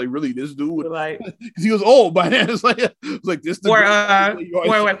was like, really, this dude? Like, he was old by then. It's like this.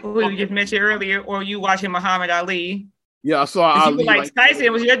 Who you just mentioned earlier, or you watching Muhammad Ali? Yeah, I saw Ali. Like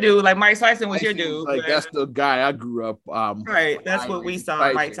Tyson was your dude. Like Mike Tyson was your dude. Like that's the guy I grew up. Right, that's what we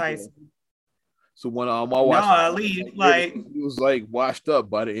saw. Mike Tyson. Yeah. So when I watched Ali, like he was like washed up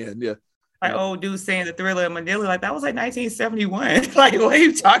by the end. Yeah. Like old dude saying the Thriller in Manila, like that was like 1971. Like, what are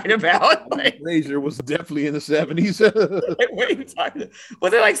you talking about? Like, Razor was definitely in the 70s. Like, what are you talking about?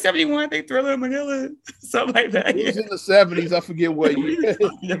 Was it like 71? I think Thriller in Manila, something like that. It was in the 70s. I forget what year.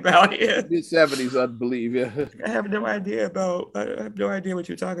 About it. Mid 70s, I believe. Yeah. I have no idea what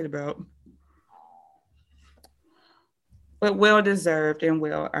you're talking about. But well deserved and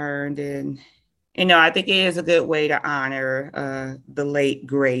well earned, and I think it is a good way to honor the late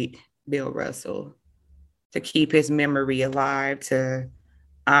great Bill Russell, to keep his memory alive, to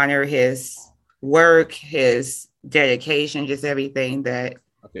honor his work, his dedication, just everything that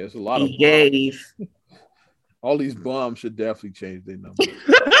it's a lot he gave. All these bums should definitely change their number.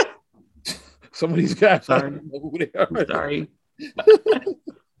 Some of these guys, I don't know who they are. I'm sorry.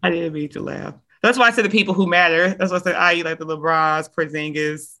 I didn't mean to laugh. That's why I said the people who matter. That's why I said like the LeBrons,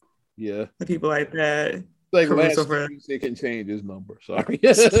 Porzingis, the people like that. Like Lance Stevenson can change his number. Sorry.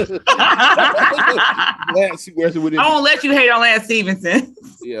 I won't let you hate on Lance Stevenson.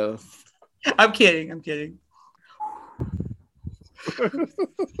 Yeah. I'm kidding.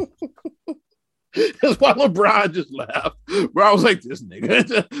 That's why LeBron just laughed. Bro, I was like, this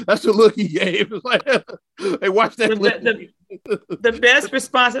nigga. That's the look he gave. It's like, hey, watch that clip. The best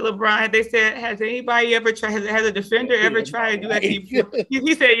response at LeBron, they said, has anybody ever tried, has a defender ever tried to do that to you?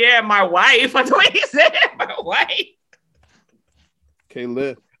 He said, yeah, my wife. That's what he said, my wife. Okay,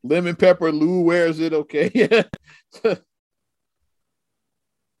 Lemon Pepper Lou wears it, okay? Because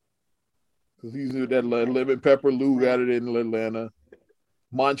he's that Lemon Pepper Lou got it in Atlanta.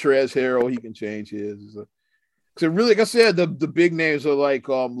 Montrezl Harrell, he can change his. Because really, like I said, the big names are like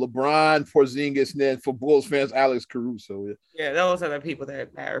LeBron, Porzingis, and then for Bulls fans, Alex Caruso. Yeah, those are the people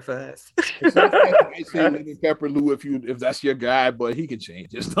that matter for us. I say Lemon Pepper Lou if that's your guy, but he can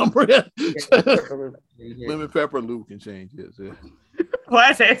change his number. Lemon Pepper Lou can change his. Yeah.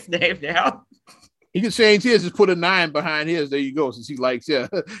 Why is that his name now? He can change his, just put a 9 behind his. There you go. Since he likes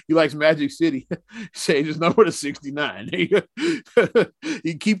Magic City. Change his number to 69. There you go.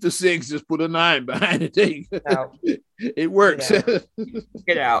 He keep the 6, just put a 9 behind it. There you go. It works.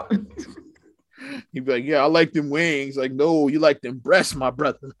 Get out. He'd be like, yeah, I like them wings. Like, no, you like them breasts, my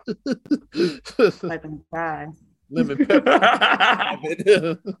brother. Like them thighs. Lemon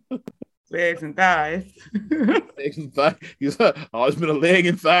pepper. Legs and thighs. Legs and thighs. He's always been a leg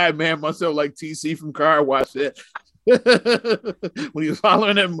and thigh man myself, like TC from Car Wash. That when he was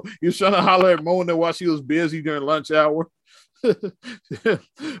hollering at, he was trying to holler at Mona while she was busy during lunch hour.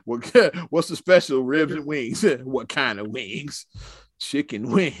 What's the special? Ribs and wings. What kind of wings?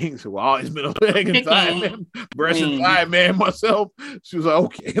 Chicken wings. Well, always been a leg and thigh man, breast and thigh man myself. She was like,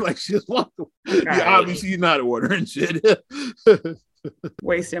 okay, like she just walked away. Yeah, obviously you're not ordering shit.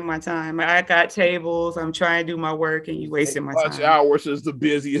 Wasting my time. I got tables. I'm trying to do my work, and you wasting my time. Lunch hours is the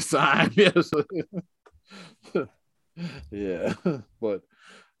busiest time. Yes. Yeah, but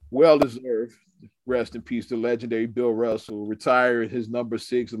well deserved. Rest in peace to legendary Bill Russell. Retired his number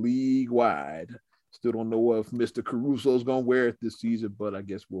 6 league wide. Still don't know if Mr. Caruso is gonna wear it this season, but I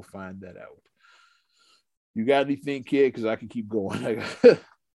guess we'll find that out. You got anything, kid? Because I can keep going.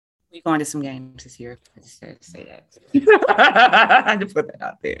 We're going to some games this year. I just had to say that. I had to put that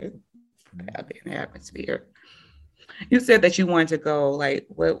out there. Out there in the atmosphere. You said that you wanted to go. Like,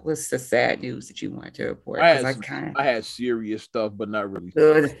 what was the sad news that you wanted to report? I had serious stuff, but not really.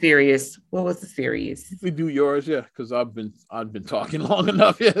 The serious. What was the serious? We do yours, yeah, because I've been talking long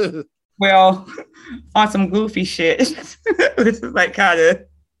enough. Yeah. Well, on some goofy shit, which is like kind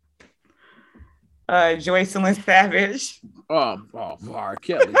Joycelyn Savage. R.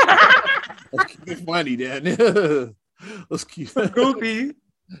 Kelly. Let's keep it funny then. Let's keep it goofy.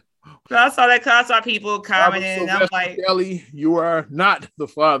 So I saw that because I saw people commenting, and I'm like, Kelly, you are not the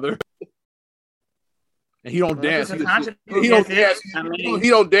father. And he don't dance. He don't dance. He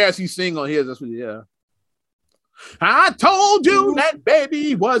don't dance. He sing on his. That's what. Yeah. I told you that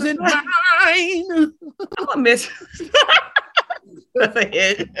baby wasn't mine. I'm gonna miss. That's a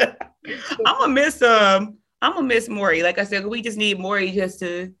hit. I'm gonna miss Maury. Like I said, we just need Maury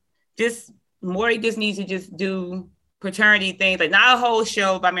Maury just needs to just do paternity things, like not a whole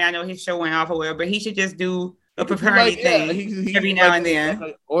show. But I mean, I know his show went off or whatever, but he should just do a paternity thing every now and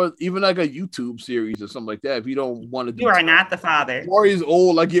then, or even like a YouTube series or something like that. If you don't want to do, you are not the father. Maury's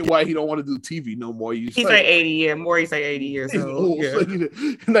old. I get why he don't want to do TV no more. He's like 80 years. Maury's like 80 years old. Yeah.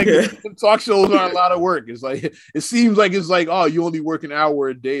 Talk shows aren't a lot of work. It's like it seems like it's like, oh, you only work an hour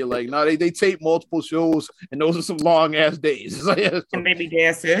a day. Like no, they tape multiple shows, and those are some long ass days. It's like, and maybe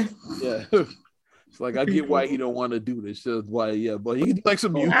dancing. Yeah. It's like I get why he don't want to do this. Just why, yeah. But he can like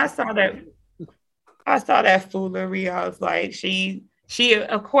some music. I saw that foolery. I was like, she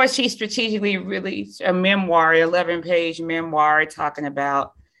of course she strategically released a memoir, 11-page memoir talking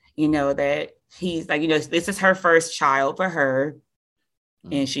about, that he's like, this is her first child for her.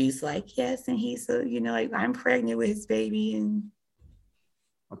 Mm-hmm. And she's like, yes, and he's like, I'm pregnant with his baby. And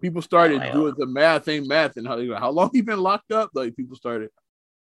people started doing the math and how long he been locked up? Like people started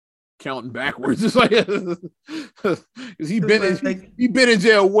counting backwards. It's like because he been in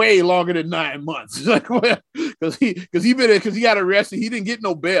jail way longer than 9 months. It's like because he got arrested. He didn't get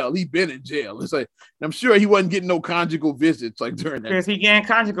no bail. He been in jail. It's like I'm sure he wasn't getting no conjugal visits like during that. Because he getting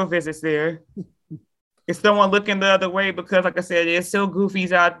conjugal visits there. Is someone looking the other way? Because like I said, there's still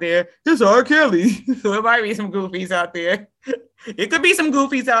goofies out there. There's R. Kelly. So it might be some goofies out there. It could be some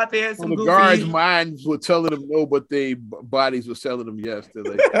goofies out there. Some the guards' minds were telling them no, but their bodies were telling them yes. They're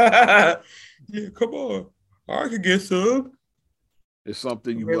like, yeah, come on. I could get some. It's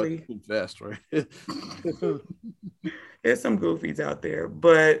something you must confess, right? There's some goofies out there,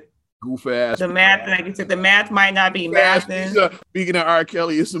 but goof ass. The math, like you said, the math might not be math. Speaking of R.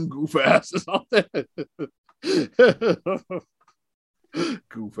 Kelly, is some goof asses out there.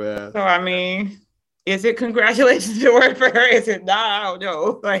 Goof ass. So I mean, is it congratulations to work for her? Is it not? I don't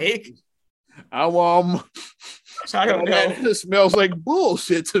know. Like I don't know. It smells like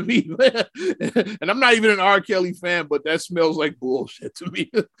bullshit to me, man. And I'm not even an R. Kelly fan, but that smells like bullshit to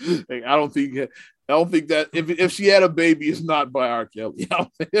me. Like, I don't think that if she had a baby, it's not by R. Kelly.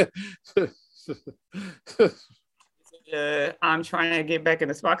 I'm trying to get back in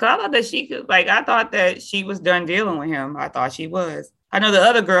the spot because I thought that she was done dealing with him. I thought she was. I know the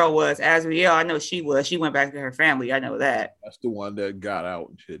other girl was Azriel. I know she was. She went back to her family. I know that. That's the one that got out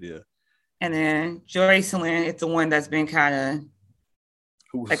and shit. Yeah. And then Joycelyn, it's the one that's been kind of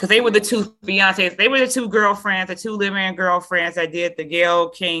because they were the two fiancés. They were the two girlfriends, the two living girlfriends that did the Gayle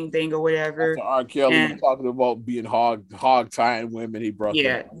King thing or whatever. After R. Kelly was talking about being hog tying women, he brought.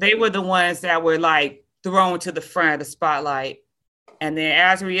 Yeah, they were the ones that were like thrown to the front of the spotlight. And then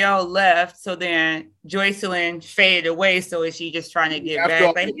Azriel left, so then Joycelyn faded away. So is she just trying to get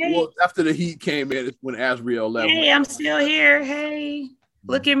back? Like, hey, after the heat came in, when Azriel left. Hey, I'm still here. Hey,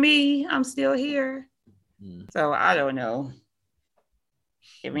 look at me. I'm still here. So I don't know.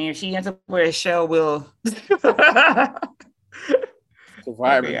 I mean, if she ends up with a show, we'll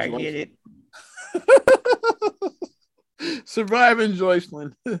Survivor. Okay, I get it. Surviving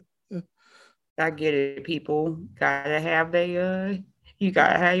Joycelyn. I get it. People gotta have you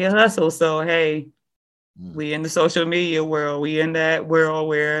gotta have your hustle. So hey, we in the social media world. We in that world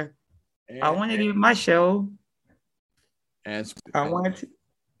where I want to give my show. And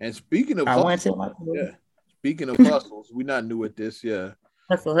speaking of hustles, we're not new at this. Yeah.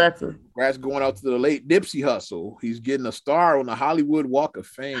 Hustle. Congrats going out to the late Nipsey Hussle. He's getting a star on the Hollywood Walk of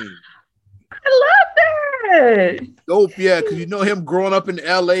Fame. I love that. Dope, yeah, because you know him growing up in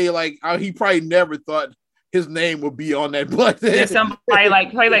LA, like he probably never thought his name would be on that black thing. Somebody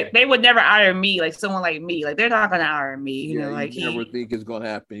like they would never hire me, like someone like me. Like they're not gonna hire me, you know, like you never think it's gonna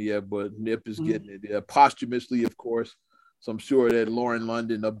happen, yeah, but Nip is getting it, yeah, posthumously, of course. So I'm sure that Lauren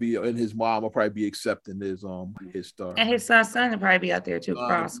London and his mom will probably be accepting his star. And his son will probably be out there too.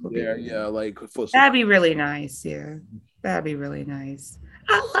 Yeah, like that'd be really nice. Yeah, that'd be really nice.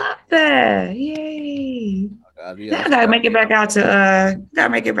 I love that. Yay! I gotta make it back out to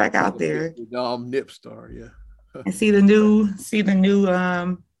there. Nip star, yeah. And see the new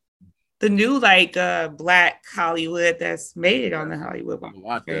like Black Hollywood that's made it on the Hollywood. A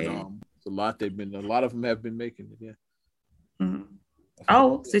lot of them have been making it, yeah. Mm-hmm.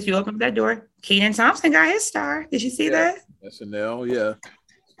 Oh, since you opened that door, Kenan Thompson got his star. Did you see that? SNL, yeah.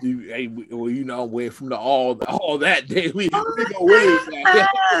 Hey, well, you know, went from the all that day. We go with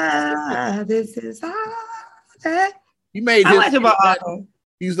it. This is all that. He made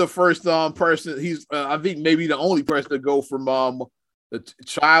he's the first person. He's I think maybe the only person to go from the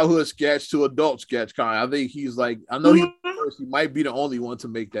childhood sketch to adult sketch kind. I think he's like, I know he's the first, he might be the only one to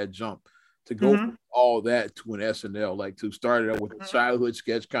make that jump, to go from all that to an SNL, like to start it up with a childhood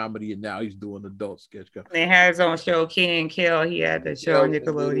sketch comedy, and now he's doing adult sketch comedy. He had his own show, Kenan and Kel. He had the show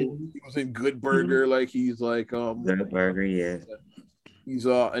Nickelodeon. He was in Good Burger, like he's like Good Burger, yeah. He's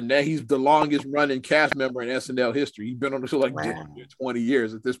and then he's the longest running cast member in SNL history. He's been on the show like 20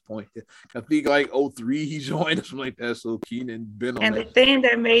 years at this point. I think like 2003 he joined us, something like that. So Kenan been on. And the thing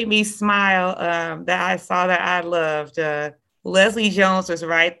that made me smile, that I saw that I loved, Leslie Jones was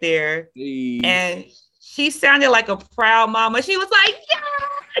right there, and she sounded like a proud mama. She was like,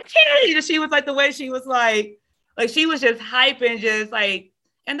 "Yeah, Kenan." She was like the way she was like she was just hyping, just like,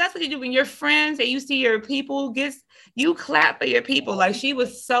 and that's what you do when you're friends and you see your people you clap for your people. Like she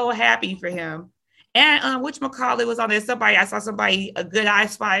was so happy for him. And whatchamacallit was on there. I saw somebody, a good eye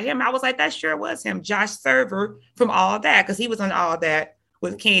spotted him. I was like, that sure was him. Josh Server from All That, because he was on All That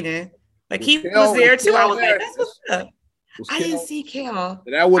with Kenan. Like he was there too. I was like, that's what's up. I didn't see Kel.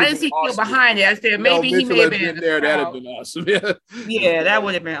 I didn't see Kel behind it. I said maybe he may have been there. That'd have been awesome. Yeah, that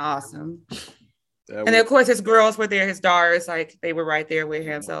would have been awesome. And then, of course, his girls were there, his daughters, like they were right there with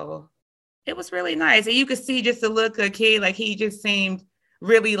him. So it was really nice. And you could see just the look of Kid, like he just seemed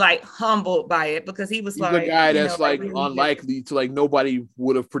really like humbled by it, because he was like the guy that's like really unlikely to, like nobody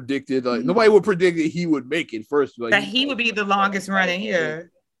would have predicted, like nobody would predict that he would make it first. Like, that he would be the longest running, yeah.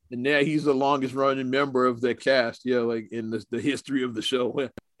 And now he's the longest running member of that cast, like in the history of the show. And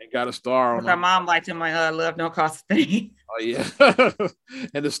got a star on. My mom liked him. My Love Don't Cost a Thing. Oh yeah,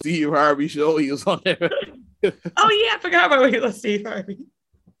 and the Steve Harvey show, he was on there. Oh yeah, I forgot about Steve Harvey.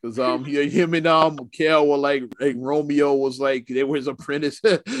 Because him and Kel were like Romeo was like they were his apprentice.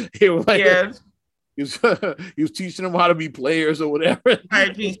 He was like, he was teaching them how to be players or whatever.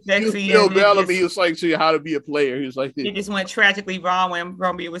 Right, be sexy. Bill Bellamy, he was like, show you how to be a player. He was like, it just went tragically wrong when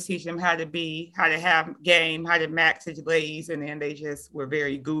Romeo was teaching them how to have game, how to max his ladies, and then they just were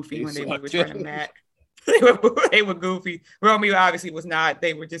very goofy when they were trying to max. They were goofy. Romeo obviously was not.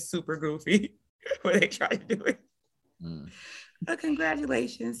 They were just super goofy when they tried to do it. But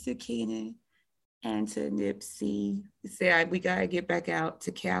congratulations to Kenan and to Nipsey. We gotta get back out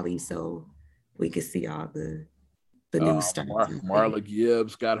to Cali so we could see all the new stuff. Marla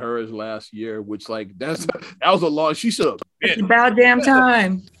Gibbs got hers last year, which like that was a long. She should have. It's about damn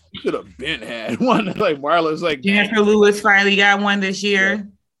time. She should have been had one. Like Marla's like Jennifer Lewis finally got one this year.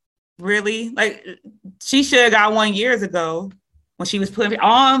 Really? Like she should have got one years ago. When she was putting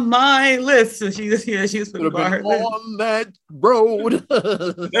on my list, so she was putting on that road.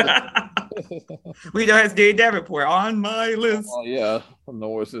 We know it's Dean Davenport on my list. Oh yeah,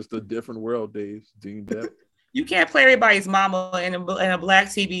 no, it's just the different world days. Dean Davenport. You can't play everybody's mama in a black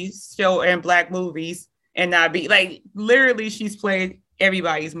TV show and black movies and not be like literally. She's played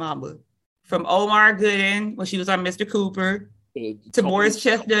everybody's mama, from Omar Gooding when she was on Mr. Cooper to Morris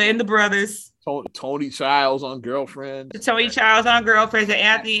Chestnut and the Brothers. Tony Childs on Girlfriends. Tony Childs on Girlfriends. And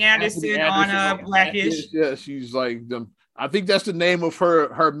Anthony Anderson on Blackish. Yeah, she's like them. I think that's the name of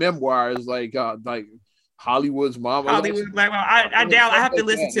her memoir. Is like Hollywood's Mama. Hollywood Black Mama. I doubt. I have to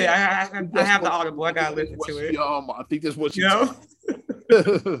listen to it. I have the Audible. I gotta listen to it. I think that's what she.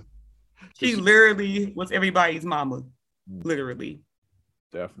 She literally was everybody's mama. Literally.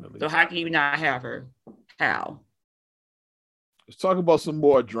 Definitely. So how can you not have her? How? Let's talk about some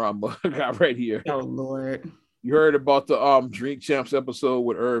more drama. I got right here. Oh Lord! You heard about the Drink Champs episode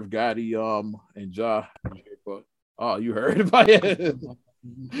with Irv Gotti and Ja. Oh, you heard about it?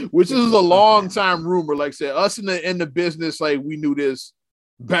 Which is a long time rumor. Like I said, us in the business, like we knew this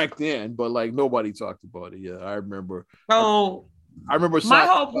back then, but like nobody talked about it. Yeah, I remember. Oh, I remember. My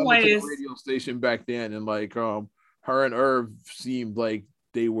whole point is radio station back then, and like her and Irv seemed like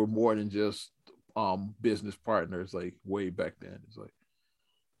they were more than just business partners, like way back then. It's like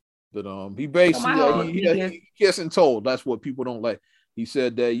that he basically he kissed and told. That's what people don't like. He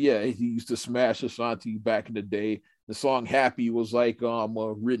said that he used to smash Ashanti back in the day. The song Happy was like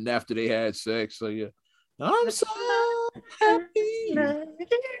written after they had sex. So yeah, I'm so happy.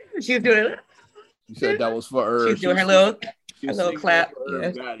 She's doing it. She said that was for Irv. She's doing her little clap.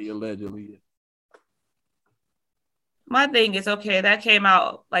 Gotti, allegedly. My thing is, okay, that came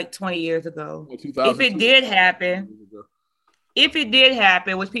out like 20 years ago. If it did happen,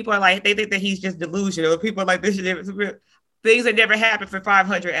 which people are like, they think that he's just delusional. People are like, this shit is real. things that never happened for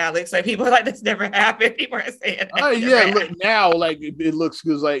 500, Alex. Like people are like, that's never happened. People are saying that. Yeah, look now, like it looks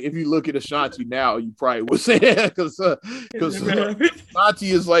because like if you look at Ashanti now, you probably would say that because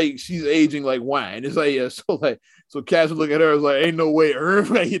Ashanti is like she's aging like wine. It's like so cats look at her as like ain't no way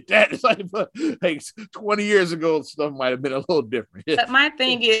Irv may hit that. It's like 20 years ago stuff might have been a little different. But my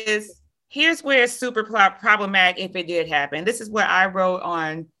thing is, here's where it's super problematic if it did happen. This is what I wrote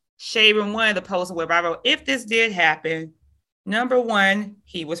on Shade Room, one of the posts where I wrote, if this did happen, number one,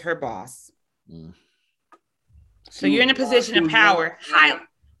 he was her boss. Mm. So you're in a position of power.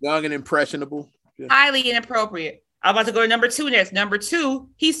 Young and impressionable. Yeah. Highly inappropriate. I'm about to go to number two next. Number two,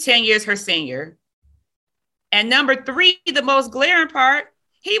 he's 10 years her senior. And number three, the most glaring part,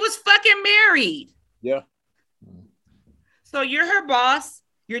 he was fucking married. Yeah. So you're her boss,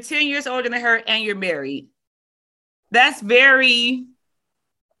 you're 10 years older than her, and you're married. That's very...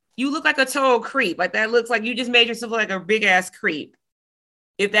 You look like a total creep. Like that looks like you just made yourself look like a big ass creep.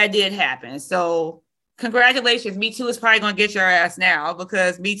 If that did happen. So congratulations. Me Too is probably going to get your ass now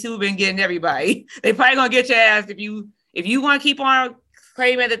because Me Too been getting everybody. They probably going to get your ass if you want to keep on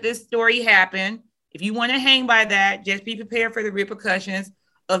claiming that this story happened. If you want to hang by that, just be prepared for the repercussions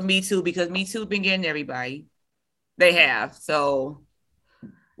of Me Too because Me Too been getting everybody. They have. So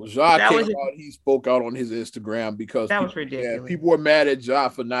well, Ja came out, he spoke out on his Instagram because that was ridiculous. Yeah, people were mad at Ja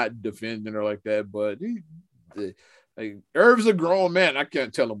for not defending her like that, but Irv's a grown man. I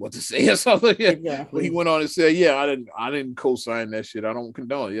can't tell him what to say or something. Exactly. But he went on and said, "Yeah, I didn't co-sign that shit. I don't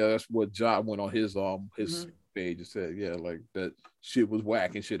condone it." Yeah, that's what Ja went on his page and said. Yeah, like that shit was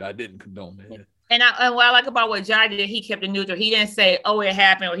whack and shit. I didn't condone that. And what I like about what Ja did, he kept it neutral. He didn't say, "Oh, it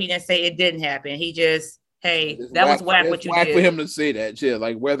happened," or he didn't say it didn't happen. He just, hey, that was whack what you did. Whack for him to say that, yeah.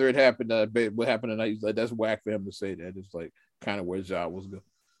 Like whether it happened, what happened tonight, like, that's whack for him to say that. It's like kind of where Ja was going,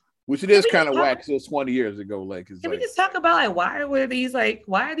 which it is kind of whack. So 20 years ago, like, can we just talk about like why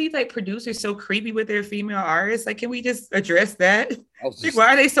are these producers so creepy with their female artists? Like, can we just address that? Like,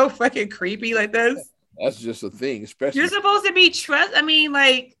 why are they so fucking creepy like this? That's just a thing, especially you're supposed to be trust. I mean,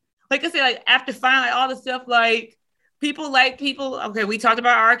 like I said, like after finding all the stuff, like. People. Okay, we talked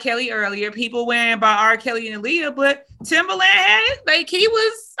about R. Kelly earlier. People went about R. Kelly and Aaliyah, but Timbaland had it. Like he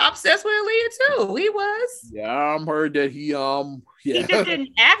was obsessed with Aaliyah too. He was. Yeah, I heard that he Yeah. He just didn't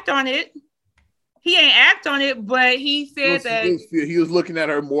act on it. He ain't act on it, but he said he was looking at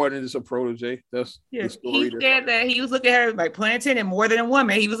her more than just a protege. That's the story. He said that he was looking at her like planting and more than a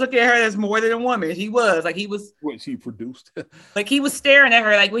woman. He was looking at her as more than a woman. He was. When she produced. Like he was staring at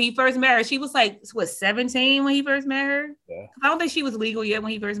her. Like when he first met her, she was like, 17 when he first met her? Yeah. I don't think she was legal yet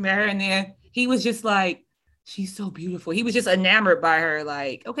when he first met her. And then he was just like, she's so beautiful. He was just enamored by her.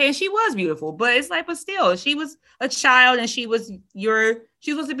 Like, okay, and she was beautiful, but it's like, but still, she was a child and she was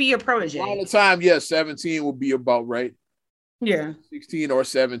supposed to be your protege. All the time, yeah, 17 would be about right. Yeah. 16 or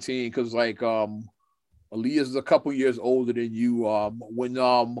 17, because like Aaliyah's a couple years older than you. When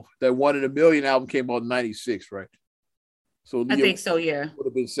that One in a Million album came out in 96, right? So Aaliyah I think so, yeah. Would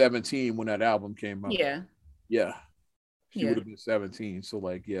have been 17 when that album came out. Yeah. Yeah. She would have been 17. So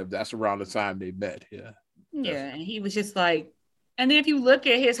like, yeah, that's around the time they met. Yeah. Yeah, and he was just like, and then if you look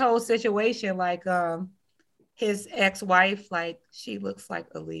at his whole situation, like his ex-wife, like she looks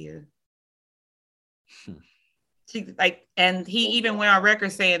like Aaliyah. She like, and he even went on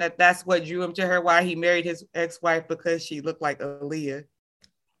record saying that that's what drew him to her, why he married his ex-wife, because she looked like Aaliyah.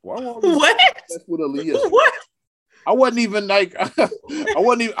 What? That's what Aaliyah. What? I wasn't even like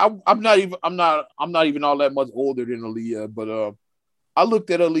I'm not even all that much older than Aaliyah, but I looked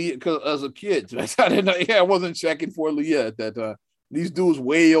at Aaliyah as a kid. I wasn't checking for Aaliyah at that time. These dudes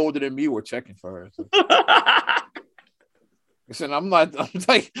way older than me were checking for her. So. I said, I'm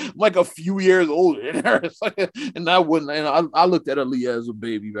like a few years older than her. And I wouldn't. And I looked at Aaliyah as a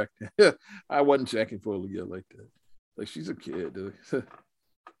baby back then. I wasn't checking for Aaliyah like that. Like she's a kid. Dude. So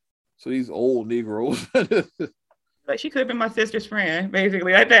these old Negroes. Like she could have been my sister's friend,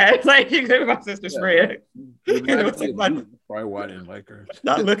 basically, like that. It's like she could have been my sister's friend. Probably why I didn't like her.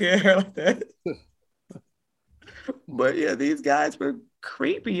 Not looking at her like that. But yeah, these guys were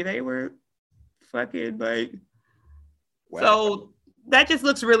creepy. They were fucking like. Wow. So that just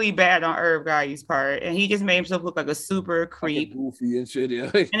looks really bad on Irv Guy's part, and he just made himself look like a super creep, like goofy and shit.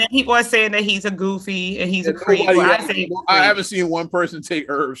 Yeah. And then people are saying that he's a goofy and he's a creep. I haven't seen one person take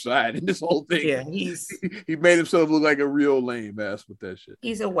Irv's side in this whole thing. Yeah, he made himself look like a real lame ass with that shit.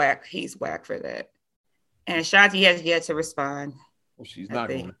 He's whack for that. And Shanti has yet to respond. Well, she's not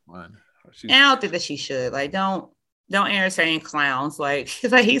going to respond. And I don't think that she should. Like, don't entertain clowns. Like,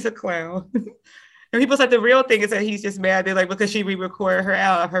 he's a clown. And people said the real thing is that he's just mad. They're like, because she re-recorded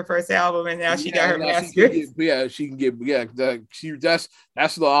her first album and now she got her master. She can get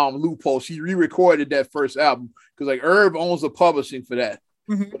that's the loophole. She re-recorded that first album because like Herb owns the publishing for that.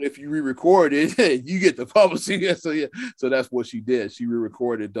 Mm-hmm. But if you re-record it, you get the publishing. So that's what she did. She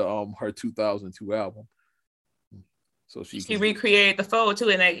re-recorded her 2002 album. So she recreated the photo too,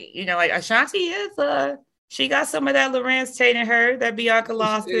 and like Ashanti is she got some of that Larenz Tate in her that Bianca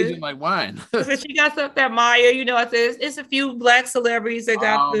lost it. Like wine. So she got some that Maya. It's a few Black celebrities that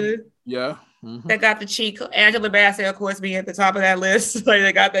got that got the cheat code. Angela Bassett, of course, being at the top of that list. Like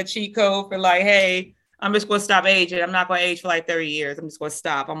they got that cheat code for like, hey, I'm just going to stop aging. I'm not going to age for like 30 years. I'm just going to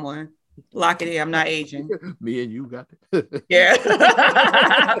stop. I'm going to lock it in. I'm not aging. Me and you got it. Yeah.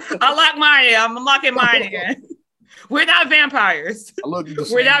 I lock mine in. I'm locking mine in. We're not vampires.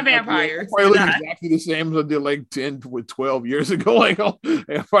 We're not vampires. I look exactly the same as I did like 10 with 12 years ago. Like, I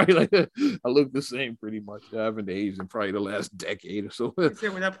look the same pretty much. I haven't aged in probably the last decade or so. You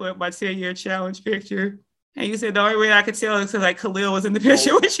said when I put up my 10-year challenge picture, and you said the only way I could tell is because like Khalil was in the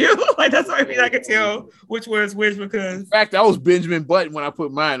picture with you. Like that's the only way I could tell which was which because. In fact, I was Benjamin Button when I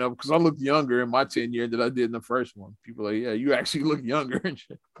put mine up because I looked younger in my 10-year than I did in the first one. People are like, yeah, you actually look younger and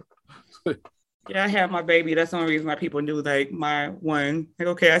shit. Yeah, I have my baby. That's the only reason why people knew like my one. Like,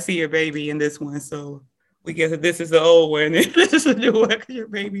 okay, I see your baby in this one, so we guess that this is the old one and this is the new one because your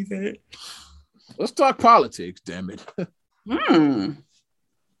baby's in it. Let's talk politics, damn it.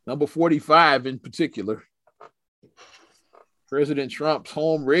 Number 45 in particular. President Trump's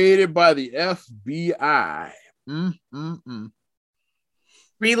home raided by the FBI.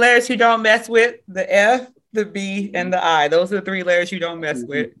 3 letters you don't mess with: the F, the B, and the I. Those are the 3 letters you don't mess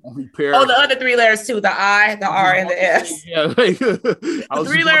with. The other 3 letters too: the I, the R, and the S. Yeah, like, the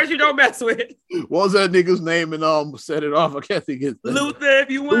 3 letters you don't mess with. What was that nigga's name and set it off? I can't think of it. Luther. If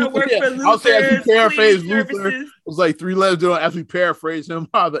you want to work for Luther, I'll say if you paraphrase Luther, it was like 3 letters. Don't actually paraphrase him.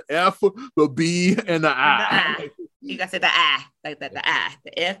 The F, the B, and the I. You gotta say the I, like that. The I,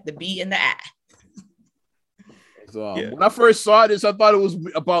 the F, the B, and the I. So, when I first saw this, I thought it was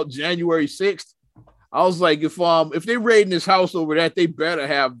about January 6th. I was like, if they raiding this house over that, they better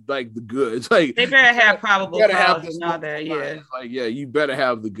have like the goods. Like they better have probable cause and all that. Yeah, like you better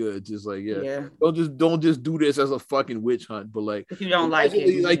have the goods. It's like don't just do this as a fucking witch hunt. But like if you don't like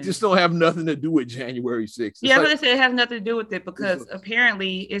it, like just don't have nothing to do with January 6th. It's I'm gonna say it has nothing to do with it because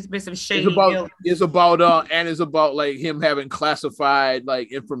apparently it's been some shady. It's about like him having classified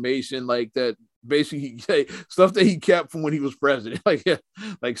like information like that. Basically, stuff that he kept from when he was president,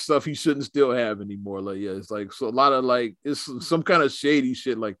 like stuff he shouldn't still have anymore. Like, it's like so a lot of like it's some kind of shady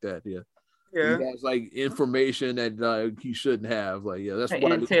shit like that. Yeah. He has like information that he shouldn't have. Like, that's why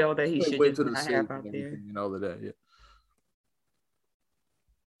intel that he should not have out there. And all of that. Yeah.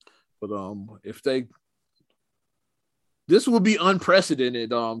 But this will be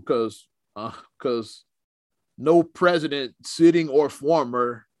unprecedented because no president, sitting or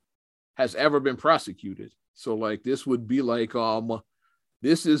former, has ever been prosecuted. So like this would be like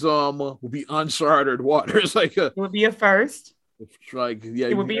this is will be uncharted waters. Like it would be a first. It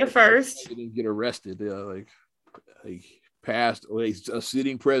would be a first. Didn't get arrested. Like past a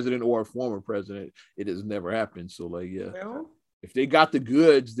sitting president or a former president. It has never happened. So like if they got the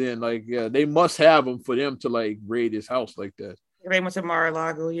goods, then like they must have them for them to like raid his house like that. They went to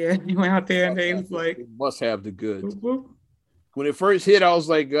Mar-a-Lago. Yeah, he went out there and they was like they must have the goods. Mm-hmm. When it first hit, I was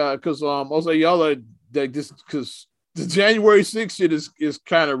like, because I was like, y'all are like this, because the January 6th shit is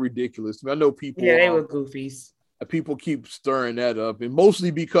kind of ridiculous. I know people. Yeah, they were goofies. People keep stirring that up, and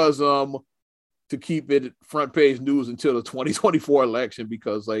mostly because to keep it front page news until the 2024 election,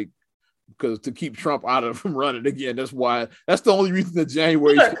 because to keep Trump out of from running again. That's the only reason that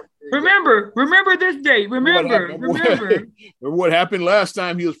January. Remember this date. Remember what happened last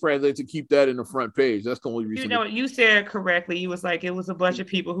time he was president, to keep that in the front page. That's the only reason. You know, you said correctly. You was like, it was a bunch of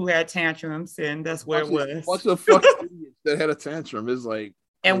people who had tantrums, and that's what it was. Bunch of fucking idiots that had a tantrum. It's like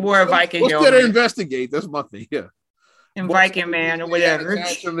and wore a Viking helmet. What's that to investigate? That's my thing. Yeah. And Viking man or whatever.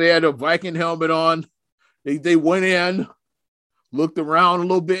 They had a Viking helmet on. They went in, looked around a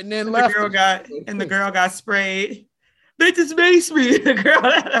little bit, and then left. The girl got sprayed. They just maced me. The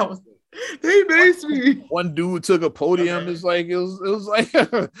girl they maced me. One dude took a podium. It's like it was like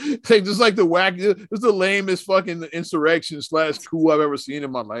just like the whack. It's the lamest fucking insurrection / coup I've ever seen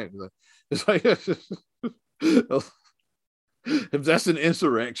in my life. It's like if that's an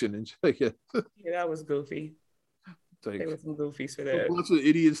insurrection, and that was goofy. Like, there were some goofies for that. A bunch of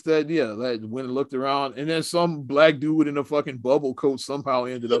idiots that went and looked around, and then some black dude in a fucking bubble coat somehow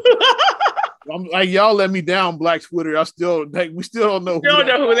ended up. I'm like, y'all let me down, Black Twitter. I still like, we still don't know. Still don't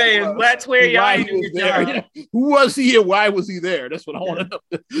know who they is. Black Twitter, y'all ain't do your job. Yeah. Who was he and why was he there? That's what I want to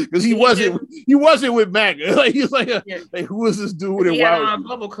know. Because he wasn't with MAGA. Like he was like, who was this dude? He had on a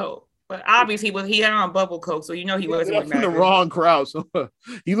bubble coat, but obviously he had on bubble coat, so you know he wasn't with MAGA. The wrong crowd. So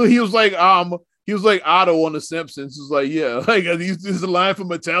he was like He was like Otto on The Simpsons. It was like, yeah, like this is a line for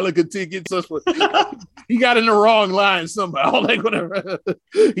Metallica tickets. He got in the wrong line somehow, like whatever.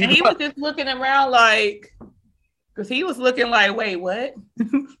 He was just looking around like, because he was looking like, wait, what?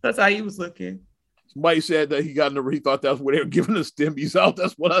 That's how he was looking. Somebody said that he thought that's where they were giving the stimmies out.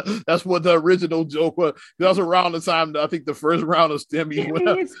 That's what the original joke was. That was around the time that I think the first round of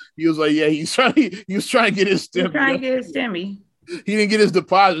stimmies. He was like, yeah, he was trying to get his stimmy. Trying to get his stimmy. He didn't get his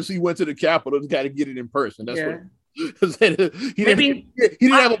deposits. He went to the Capitol to got to get it in person. That's what. He didn't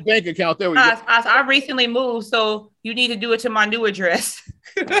have a bank account. There we go. I recently moved, so you need to do it to my new address.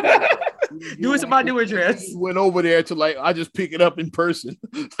 Do it to my new address. He went over there to I just pick it up in person,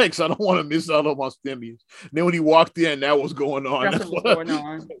 like, so I don't want to miss out on my stimmies. And then when he walked in, that was going on. That's what was going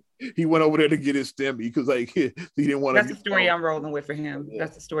on. He went over there to get his stimmy because he didn't want to. That's the story I'm rolling with for him. Yeah.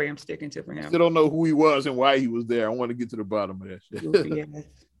 That's the story I'm sticking to for him. Still don't know who he was and why he was there. I want to get to the bottom of that shit.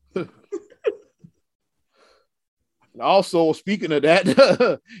 Yes. Also, speaking of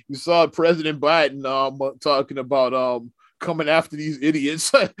that, you saw President Biden talking about coming after these idiots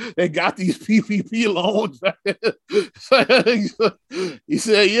that got these PPP loans. He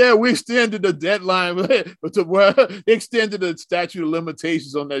said, yeah, we extended the deadline, but extended the statute of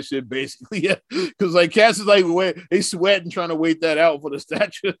limitations on that shit, basically. Yeah. Because Cass is they sweating trying to wait that out for the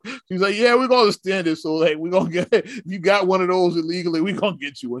statute. He's like, yeah, we're going to extend it. So we're going to get, if you got one of those illegally, we're going to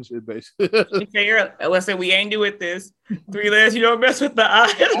get you one shit, basically. Listen, we ain't doing this. 3 letters, you don't mess with the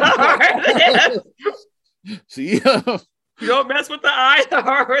eyes. See, you don't mess with the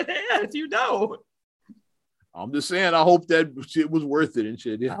IRS. You don't. I'm just saying, I hope that shit was worth it and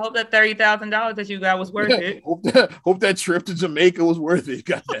shit. Yeah. I hope that $30,000 that you got was worth it. Hope that trip to Jamaica was worth it.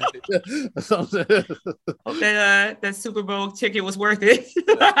 God damn it. That's what I'm saying. Hope that Super Bowl ticket was worth it.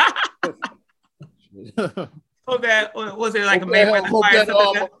 Hope that was it like hope a Mayweather fight?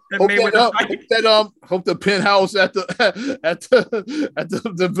 Hope the penthouse at the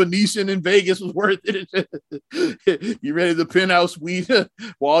Venetian in Vegas was worth it. You ready the penthouse suite for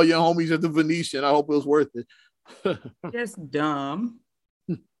all your homies at the Venetian? I hope it was worth it. Just dumb.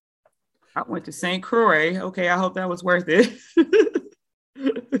 I went to St. Croix. Okay, I hope that was worth it.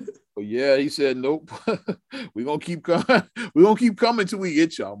 But yeah, he said, nope. We're gonna keep coming. We're gonna keep coming till we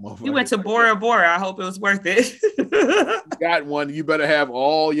get y'all, motherfucker. You went to Bora Bora. I hope it was worth it. You got one. You better have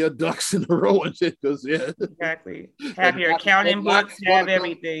all your ducks in a row and shit. Because yeah, exactly. Have your accounting books. Have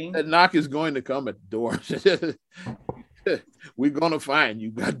everything. That knock is going to come at the door. We're gonna find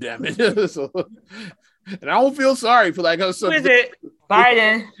you. God damn it. So, and I don't feel sorry for who is it?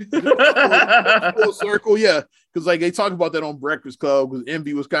 Biden. Full circle, yeah. Because they talk about that on Breakfast Club because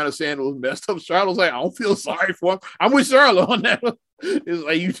Envy was kind of saying it was messed up. Charlotte was like, I don't feel sorry for him. I'm with Charlotte on that. It's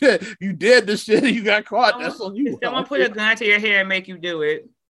like you did the shit and you got caught. That's on you. Someone put a gun to your head and make you do it.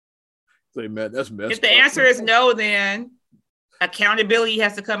 Say, man, that's messed up. If the answer is no, then accountability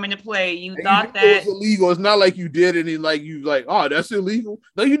has to come into play. You thought that it was illegal. It's not like you did it and oh, that's illegal.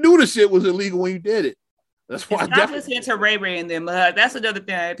 No, you knew the shit was illegal when you did it. That's why. Stop listening to Ray Ray and them. That's another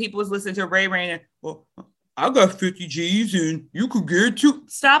thing. People was listening to Ray Ray and I got 50 G's and you could get it too.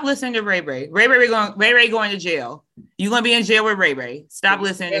 Stop listening to Ray Ray. Ray Ray going to jail. You're gonna be in jail with Ray Ray. Stop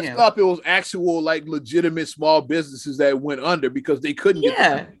listening to him. It was actual legitimate small businesses that went under because they couldn't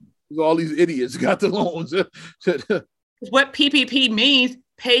get all these idiots got the loans. What PPP means,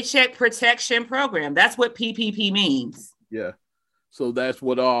 Paycheck Protection Program. That's what PPP means. Yeah. So that's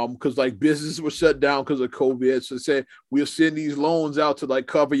what because businesses were shut down because of COVID. So say we'll send these loans out to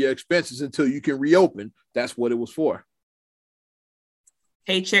cover your expenses until you can reopen. That's what it was for.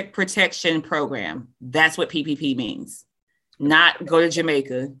 Paycheck Protection Program. That's what PPP means. Not go to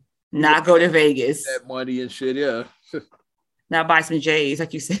Jamaica. Not go to Vegas. That money and shit, yeah. Not buy some J's,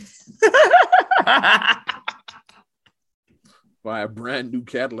 like you said. Buy a brand new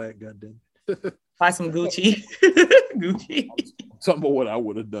Cadillac, goddamn. Buy some Gucci. Gucci. Some of what I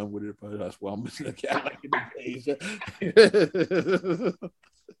would have done with it, but that's why I'm missing a Cadillac in the days.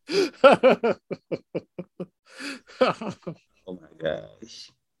 Oh my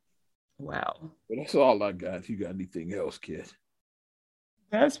gosh. Wow. But that's all I got. If you got anything else, kid.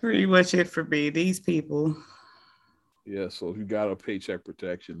 That's pretty much it for me. These people. Yeah, so if you got a paycheck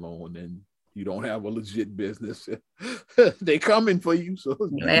protection loan and you don't have a legit business, they coming for you. So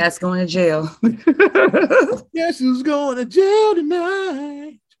your ass going to jail. Guess who's going to jail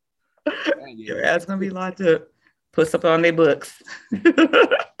tonight? Your ass gonna be locked up. Put something on their books.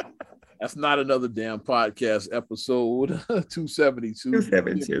 That's not another damn podcast episode. 272.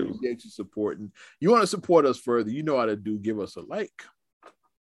 272. Appreciate you supporting. You want to support us further? You know how to do. Give us a like.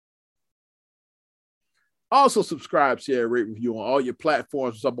 Also, subscribe, share, rate, review on all your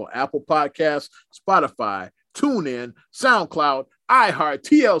platforms. It's up on Apple Podcasts, Spotify, TuneIn, SoundCloud, iHeart,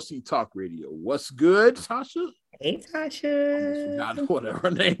 TLC Talk Radio. What's good, Tasha? Hey, Tasha. I forgot whatever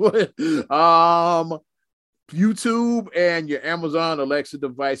her name was. YouTube and your Amazon Alexa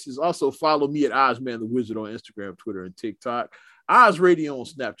devices. Also, follow me at Ozman the Wizard on Instagram, Twitter, and TikTok. Oz Radio on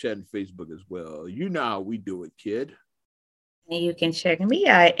Snapchat and Facebook as well. You know how we do it, kid. And you can check me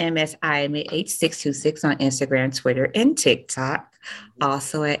at MSIMA8626 on Instagram, Twitter, and TikTok.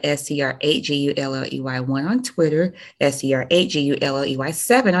 Also at SCR8GULLEY1 on Twitter,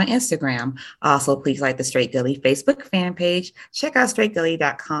 SCR8GULLEY7 on Instagram. Also, please like the Straight Gully Facebook fan page. Check out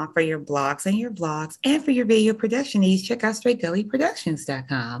straightgully.com for your blogs and your vlogs. And for your video production needs, check out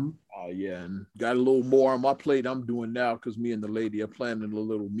straightgullyproductions.com. Oh, yeah. And got a little more on my plate I'm doing now because me and the lady are planning a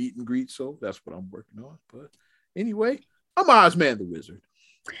little meet and greet. So that's what I'm working on. But anyway, I'm Ozman the Wizard.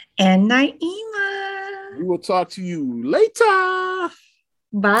 And Naima. We will talk to you later.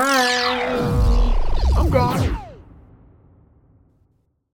 Bye. I'm gone.